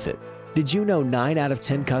away with it. Did you know 9 out of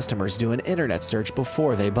 10 customers do an internet search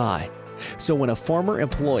before they buy? So when a former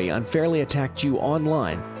employee unfairly attacked you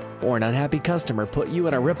online, or an unhappy customer put you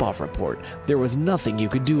in a ripoff report, there was nothing you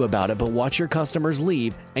could do about it but watch your customers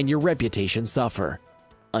leave and your reputation suffer.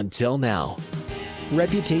 Until now.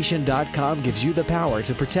 Reputation.com gives you the power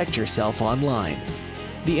to protect yourself online.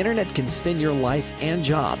 The internet can spin your life and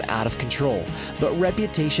job out of control, but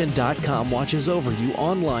Reputation.com watches over you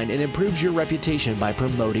online and improves your reputation by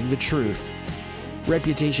promoting the truth.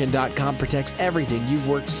 Reputation.com protects everything you've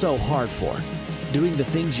worked so hard for, doing the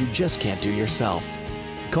things you just can't do yourself.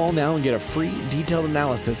 Call now and get a free, detailed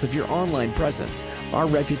analysis of your online presence. Our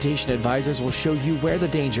reputation advisors will show you where the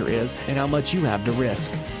danger is and how much you have to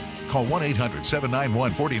risk. Call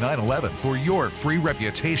 1-800-791-4911 for your free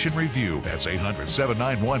reputation review. That's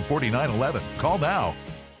 800-791-4911. Call now.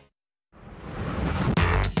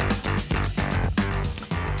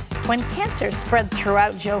 When cancer spread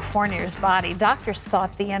throughout Joe Fornear's body, doctors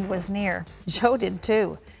thought the end was near. Joe did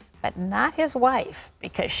too, but not his wife,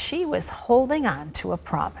 because she was holding on to a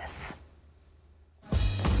promise.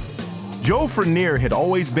 Joe Fornear had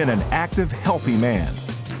always been an active, healthy man.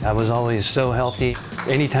 I was always so healthy.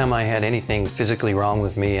 Anytime I had anything physically wrong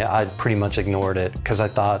with me, I pretty much ignored it because I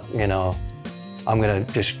thought, you know, I'm going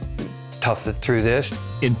to just tough it through this.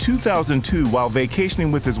 In 2002, while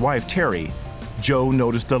vacationing with his wife, Terry, Joe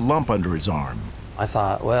noticed a lump under his arm. I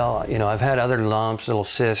thought, well, you know, I've had other lumps, little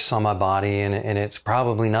cysts on my body, and it's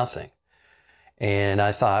probably nothing. And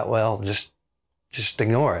I thought, well, just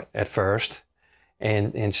ignore it at first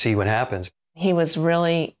and see what happens. He was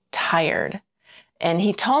really tired. And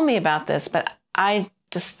he told me about this, but I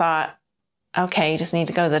just thought, okay, you just need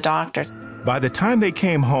to go to the doctor. By the time they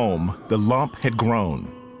came home, the lump had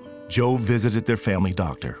grown. Joe visited their family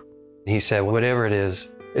doctor. He said, whatever it is,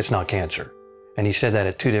 it's not cancer. And he said that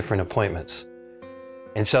at 2 different appointments.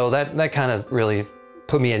 And so that kind of really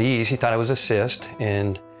put me at ease. He thought it was a cyst,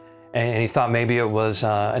 and he thought maybe it was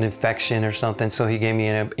an infection or something. So he gave me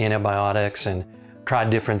antibiotics and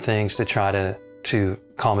tried different things to try to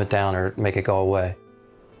calm it down or make it go away.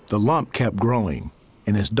 The lump kept growing,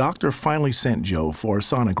 and his doctor finally sent Joe for a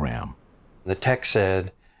sonogram. The tech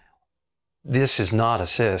said, this is not a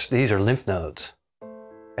cyst, these are lymph nodes.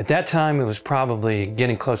 At that time, it was probably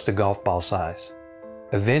getting close to golf ball size.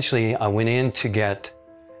 Eventually, I went in to get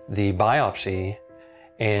the biopsy,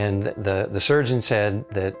 and the surgeon said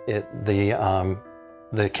that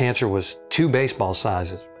the cancer was 2 baseball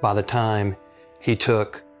sizes by the time he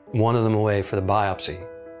took one of them away for the biopsy.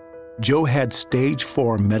 Joe had stage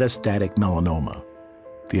 4 metastatic melanoma.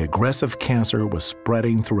 The aggressive cancer was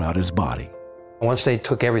spreading throughout his body. Once they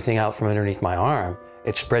took everything out from underneath my arm,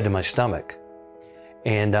 it spread to my stomach.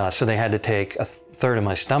 And so they had to take a third of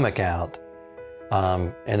my stomach out.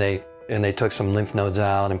 And they took some lymph nodes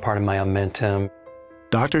out and part of my omentum.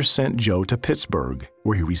 Doctors sent Joe to Pittsburgh,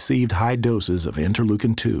 where he received high doses of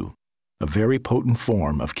interleukin-2, a very potent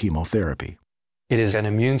form of chemotherapy. It is an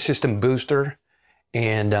immune system booster,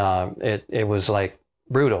 and it was like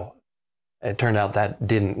brutal. It turned out that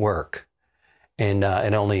didn't work, and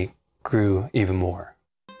it only grew even more.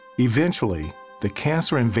 Eventually, the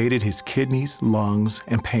cancer invaded his kidneys, lungs,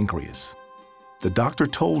 and pancreas. The doctor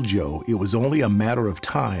told Joe it was only a matter of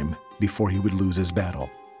time before he would lose his battle.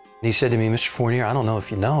 He said to me, Mr. Fornear, I don't know if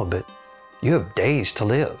you know, but you have days to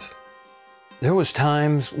live. There was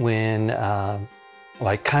times when,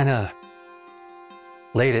 like kind of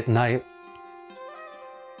late at night,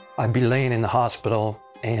 I'd be laying in the hospital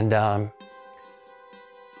and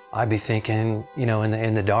I'd be thinking, you know,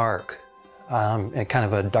 in the dark, and kind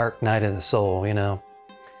of a dark night of the soul, you know,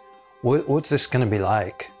 what's this going to be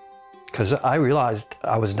like? Because I realized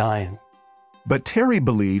I was dying. But Terry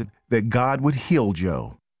believed that God would heal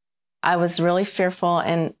Joe. I was really fearful,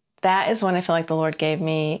 and that is when I feel like the Lord gave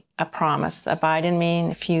me a promise. Abide in me,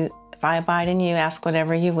 and if I abide in you, ask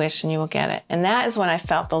whatever you wish and you will get it. And that is when I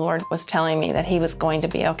felt the Lord was telling me that he was going to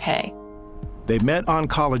be okay. They met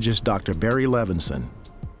oncologist Dr. Barry Levinson.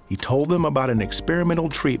 He told them about an experimental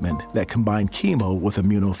treatment that combined chemo with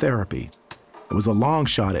immunotherapy. It was a long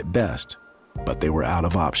shot at best, but they were out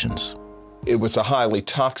of options. It was a highly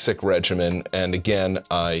toxic regimen, and again,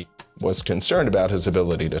 I was concerned about his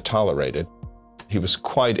ability to tolerate it. He was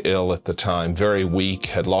quite ill at the time, very weak,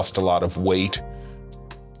 had lost a lot of weight.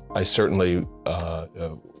 I certainly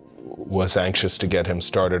was anxious to get him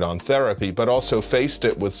started on therapy, but also faced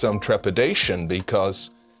it with some trepidation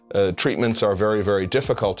because treatments are very, very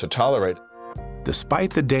difficult to tolerate.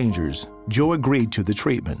 Despite the dangers, Joe agreed to the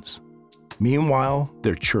treatments. Meanwhile,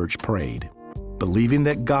 their church prayed, believing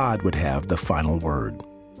that God would have the final word.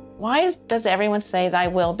 Why does everyone say thy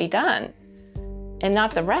will be done and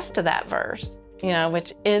not the rest of that verse, you know,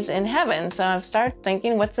 which is in heaven? So I've started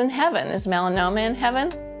thinking, what's in heaven? Is melanoma in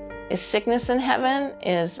heaven? Is sickness in heaven?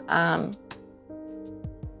 There's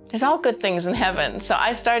all good things in heaven. So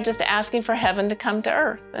I started just asking for heaven to come to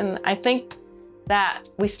earth. And I think that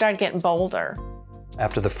we started getting bolder.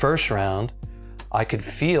 After the first round, I could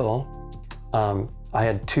feel, I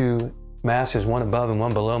had two masses, one above and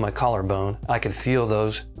one below my collarbone. I could feel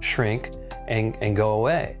those shrink and go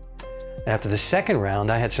away. And after the second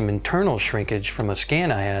round, I had some internal shrinkage from a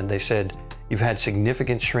scan I had. They said, you've had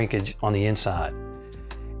significant shrinkage on the inside.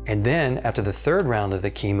 And then after the third round of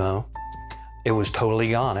the chemo, it was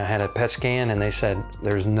totally gone. I had a PET scan and they said,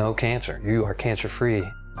 there's no cancer. You are cancer-free.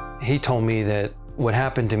 He told me that what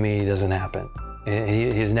happened to me doesn't happen.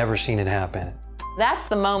 He has never seen it happen. That's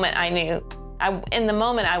the moment I knew. In the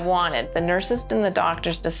moment I wanted the nurses and the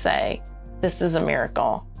doctors to say, this is a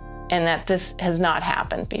miracle and that this has not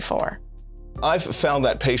happened before. I've found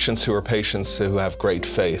that patients who have great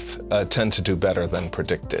faith tend to do better than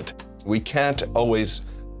predicted. We can't always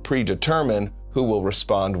predetermine who will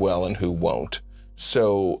respond well and who won't.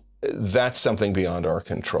 So that's something beyond our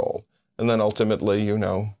control. And then ultimately, you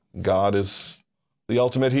know, God is the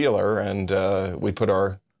ultimate healer, and we put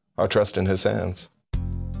our trust in his hands.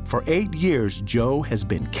 For 8 years, Joe has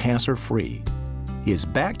been cancer-free. He is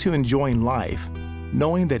back to enjoying life,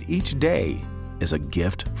 knowing that each day is a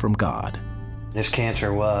gift from God. This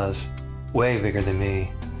cancer was way bigger than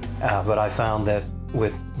me, but I found that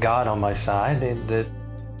with God on my side,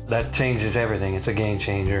 that changes everything. It's a game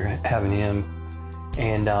changer, having him.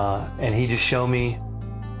 And he just showed me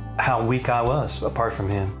how weak I was apart from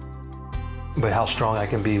him, but how strong I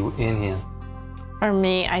can be in him. For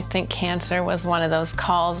me, I think cancer was one of those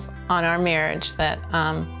calls on our marriage that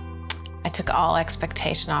I took all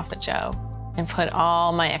expectation off of Joe and put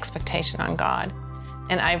all my expectation on God.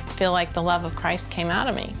 And I feel like the love of Christ came out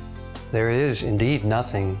of me. There is indeed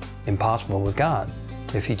nothing impossible with God.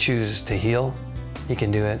 If he chooses to heal, he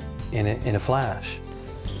can do it in a flash.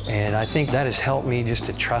 And I think that has helped me just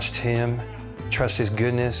to trust him, trust his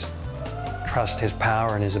goodness, trust his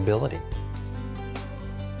power and his ability.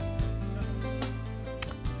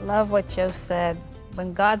 Love what Joe said.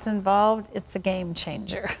 When God's involved, it's a game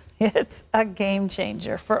changer. It's a game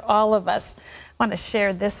changer for all of us. I want to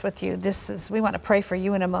share this with you. We want to pray for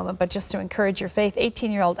you in a moment, but just to encourage your faith,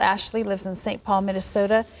 18-year-old Ashley lives in St. Paul,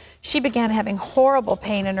 Minnesota. She began having horrible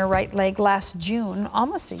pain in her right leg last June,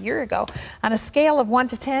 almost a year ago. On a scale of 1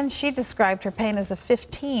 to 10, she described her pain as a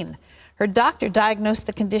 15. Her doctor diagnosed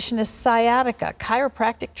the condition as sciatica.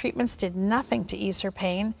 Chiropractic treatments did nothing to ease her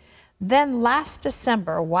pain. Then last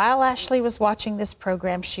December, while Ashley was watching this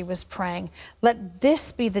program, she was praying, "Let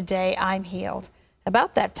this be the day I'm healed."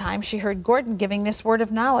 About that time, she heard Gordon giving this word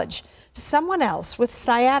of knowledge. Someone else with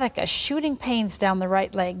sciatica, shooting pains down the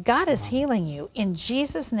right leg. God is healing you. In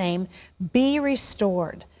Jesus' name, be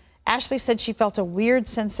restored. Ashley said she felt a weird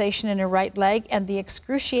sensation in her right leg and the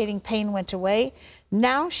excruciating pain went away.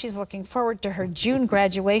 Now she's looking forward to her June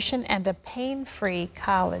graduation and a pain-free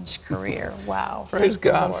college career. Wow. Praise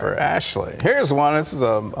God for Ashley. Here's one. This is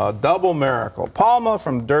a double miracle. Palma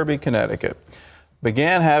from Derby, Connecticut.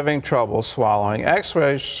 began having trouble swallowing.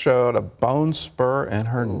 X-rays showed a bone spur in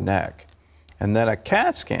her neck. And then a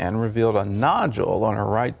CAT scan revealed a nodule on her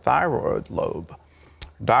right thyroid lobe.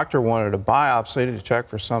 Her doctor wanted a biopsy to check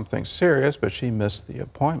for something serious, but she missed the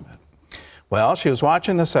appointment. Well, she was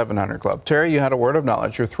watching the 700 Club. Terry, you had a word of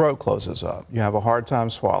knowledge. Your throat closes up. You have a hard time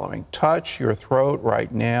swallowing. Touch your throat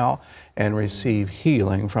right now and receive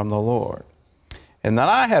healing from the Lord. And then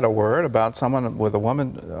I had a word about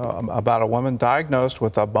a woman diagnosed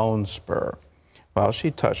with a bone spur. Well,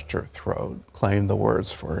 she touched her throat, claimed the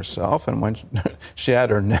words for herself, and when she had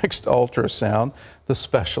her next ultrasound, the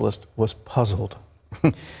specialist was puzzled.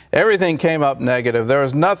 Everything came up negative. There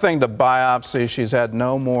was nothing to biopsy. She's had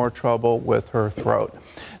no more trouble with her throat.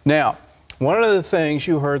 Now, one of the things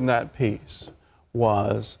you heard in that piece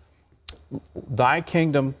was, thy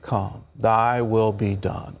kingdom come, thy will be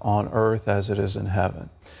done on earth as it is in heaven.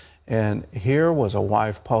 And here was a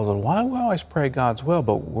wife puzzled. Why do we always pray God's will,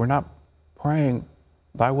 but we're not praying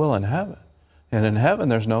thy will in heaven? And in heaven,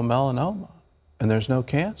 there's no melanoma and there's no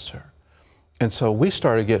cancer. And so we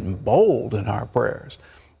started getting bold in our prayers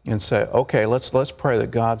and say, okay, let's pray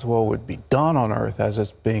that God's will would be done on earth as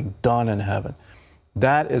it's being done in heaven.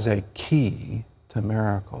 That is a key to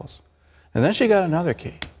miracles. And then she got another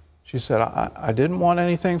key. She said, I didn't want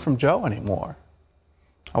anything from Joe anymore.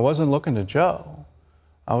 I wasn't looking to Joe.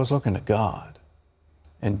 I was looking to God.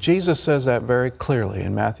 And Jesus says that very clearly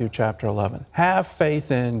in Matthew chapter 11. Have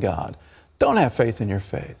faith in God. Don't have faith in your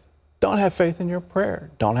faith. Don't have faith in your prayer.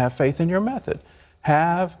 Don't have faith in your method.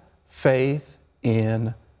 Have faith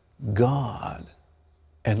in God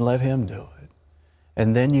and let Him do it.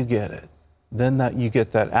 And then you get it. Then you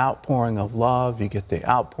get that outpouring of love. You get the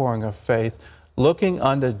outpouring of faith, looking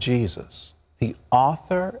unto Jesus, the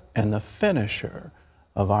author and the finisher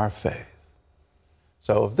of our faith.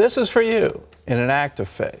 So if this is for you in an act of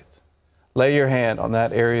faith, lay your hand on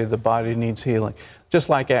that area of the body that needs healing. Just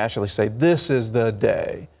like Ashley said, this is the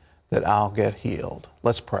day that I'll get healed.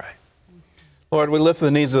 Let's pray. Lord, we lift the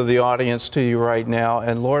needs of the audience to you right now.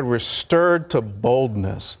 And Lord, we're stirred to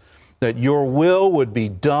boldness that your will would be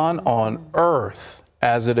done on earth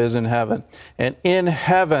as it is in heaven. And in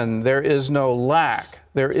heaven, there is no lack.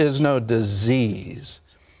 There is no disease.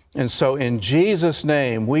 And so in Jesus'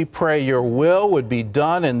 name, we pray your will would be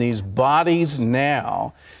done in these bodies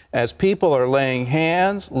now. As people are laying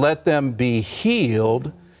hands, let them be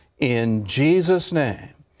healed in Jesus' name.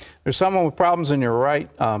 There's someone with problems in your right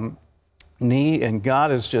knee, and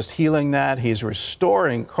God is just healing that. He's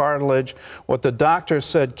restoring cartilage. What the doctor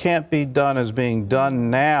said can't be done is being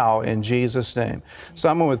done now in Jesus' name.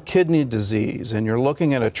 Someone with kidney disease, and you're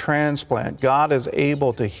looking at a transplant, God is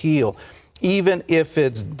able to heal. Even if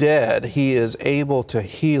it's dead, He is able to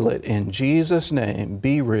heal it. In Jesus' name,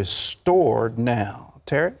 be restored now.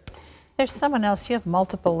 Terry? There's someone else, you have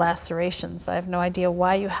multiple lacerations. I have no idea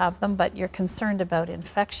why you have them, but you're concerned about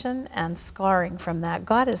infection and scarring from that.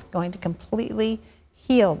 God is going to completely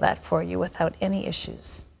heal that for you without any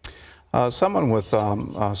issues. Someone with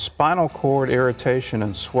spinal cord irritation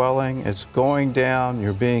and swelling, it's going down,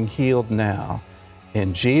 you're being healed now.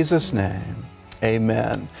 In Jesus' name,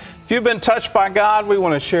 amen. If you've been touched by God, we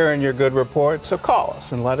want to share in your good report, so call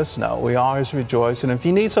us and let us know. We always rejoice, and if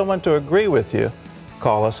you need someone to agree with you,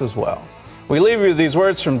 call us as well. We leave you with these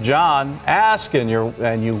words from John. Ask and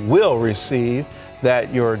you will receive,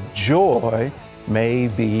 that your joy may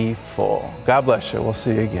be full. God bless you. We'll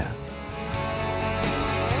see you again.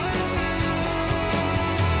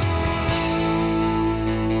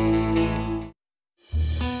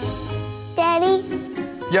 Daddy?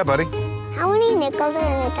 Yeah, buddy. How many nickels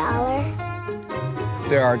are in a dollar?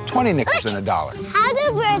 There are 20 nickels in a dollar. How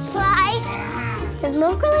do birds fly? Does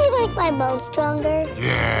milk really make my bones stronger?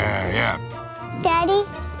 Yeah. Daddy,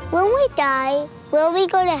 when we die, will we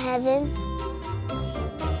go to heaven?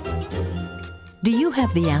 Do you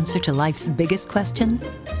have the answer to life's biggest question?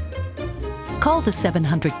 Call the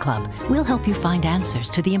 700 Club. We'll help you find answers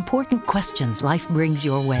to the important questions life brings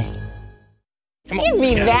your way. Give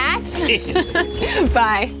me that.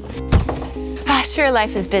 Bye. Sure,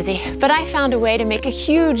 life is busy, but I found a way to make a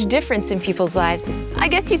huge difference in people's lives. I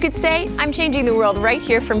guess you could say I'm changing the world right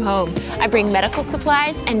here from home. I bring medical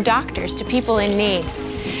supplies and doctors to people in need,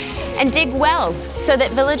 and dig wells so that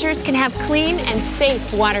villagers can have clean and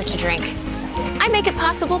safe water to drink. I make it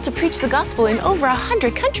possible to preach the gospel in over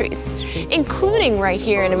 100 countries, including right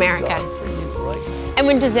here in America. And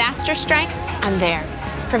when disaster strikes, I'm there,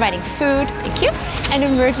 providing food, thank you, and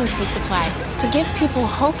emergency supplies to give people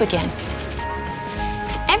hope again.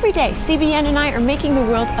 Every day, CBN and I are making the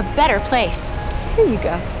world a better place. Here you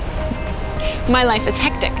go. My life is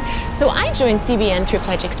hectic, so I joined CBN through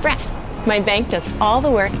Pledge Express. My bank does all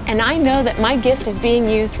the work, and I know that my gift is being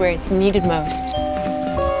used where it's needed most.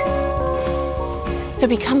 So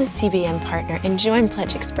become a CBN partner and join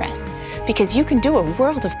Pledge Express, because you can do a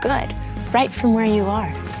world of good right from where you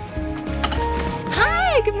are.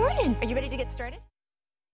 Hi, good morning. Are you ready to get started?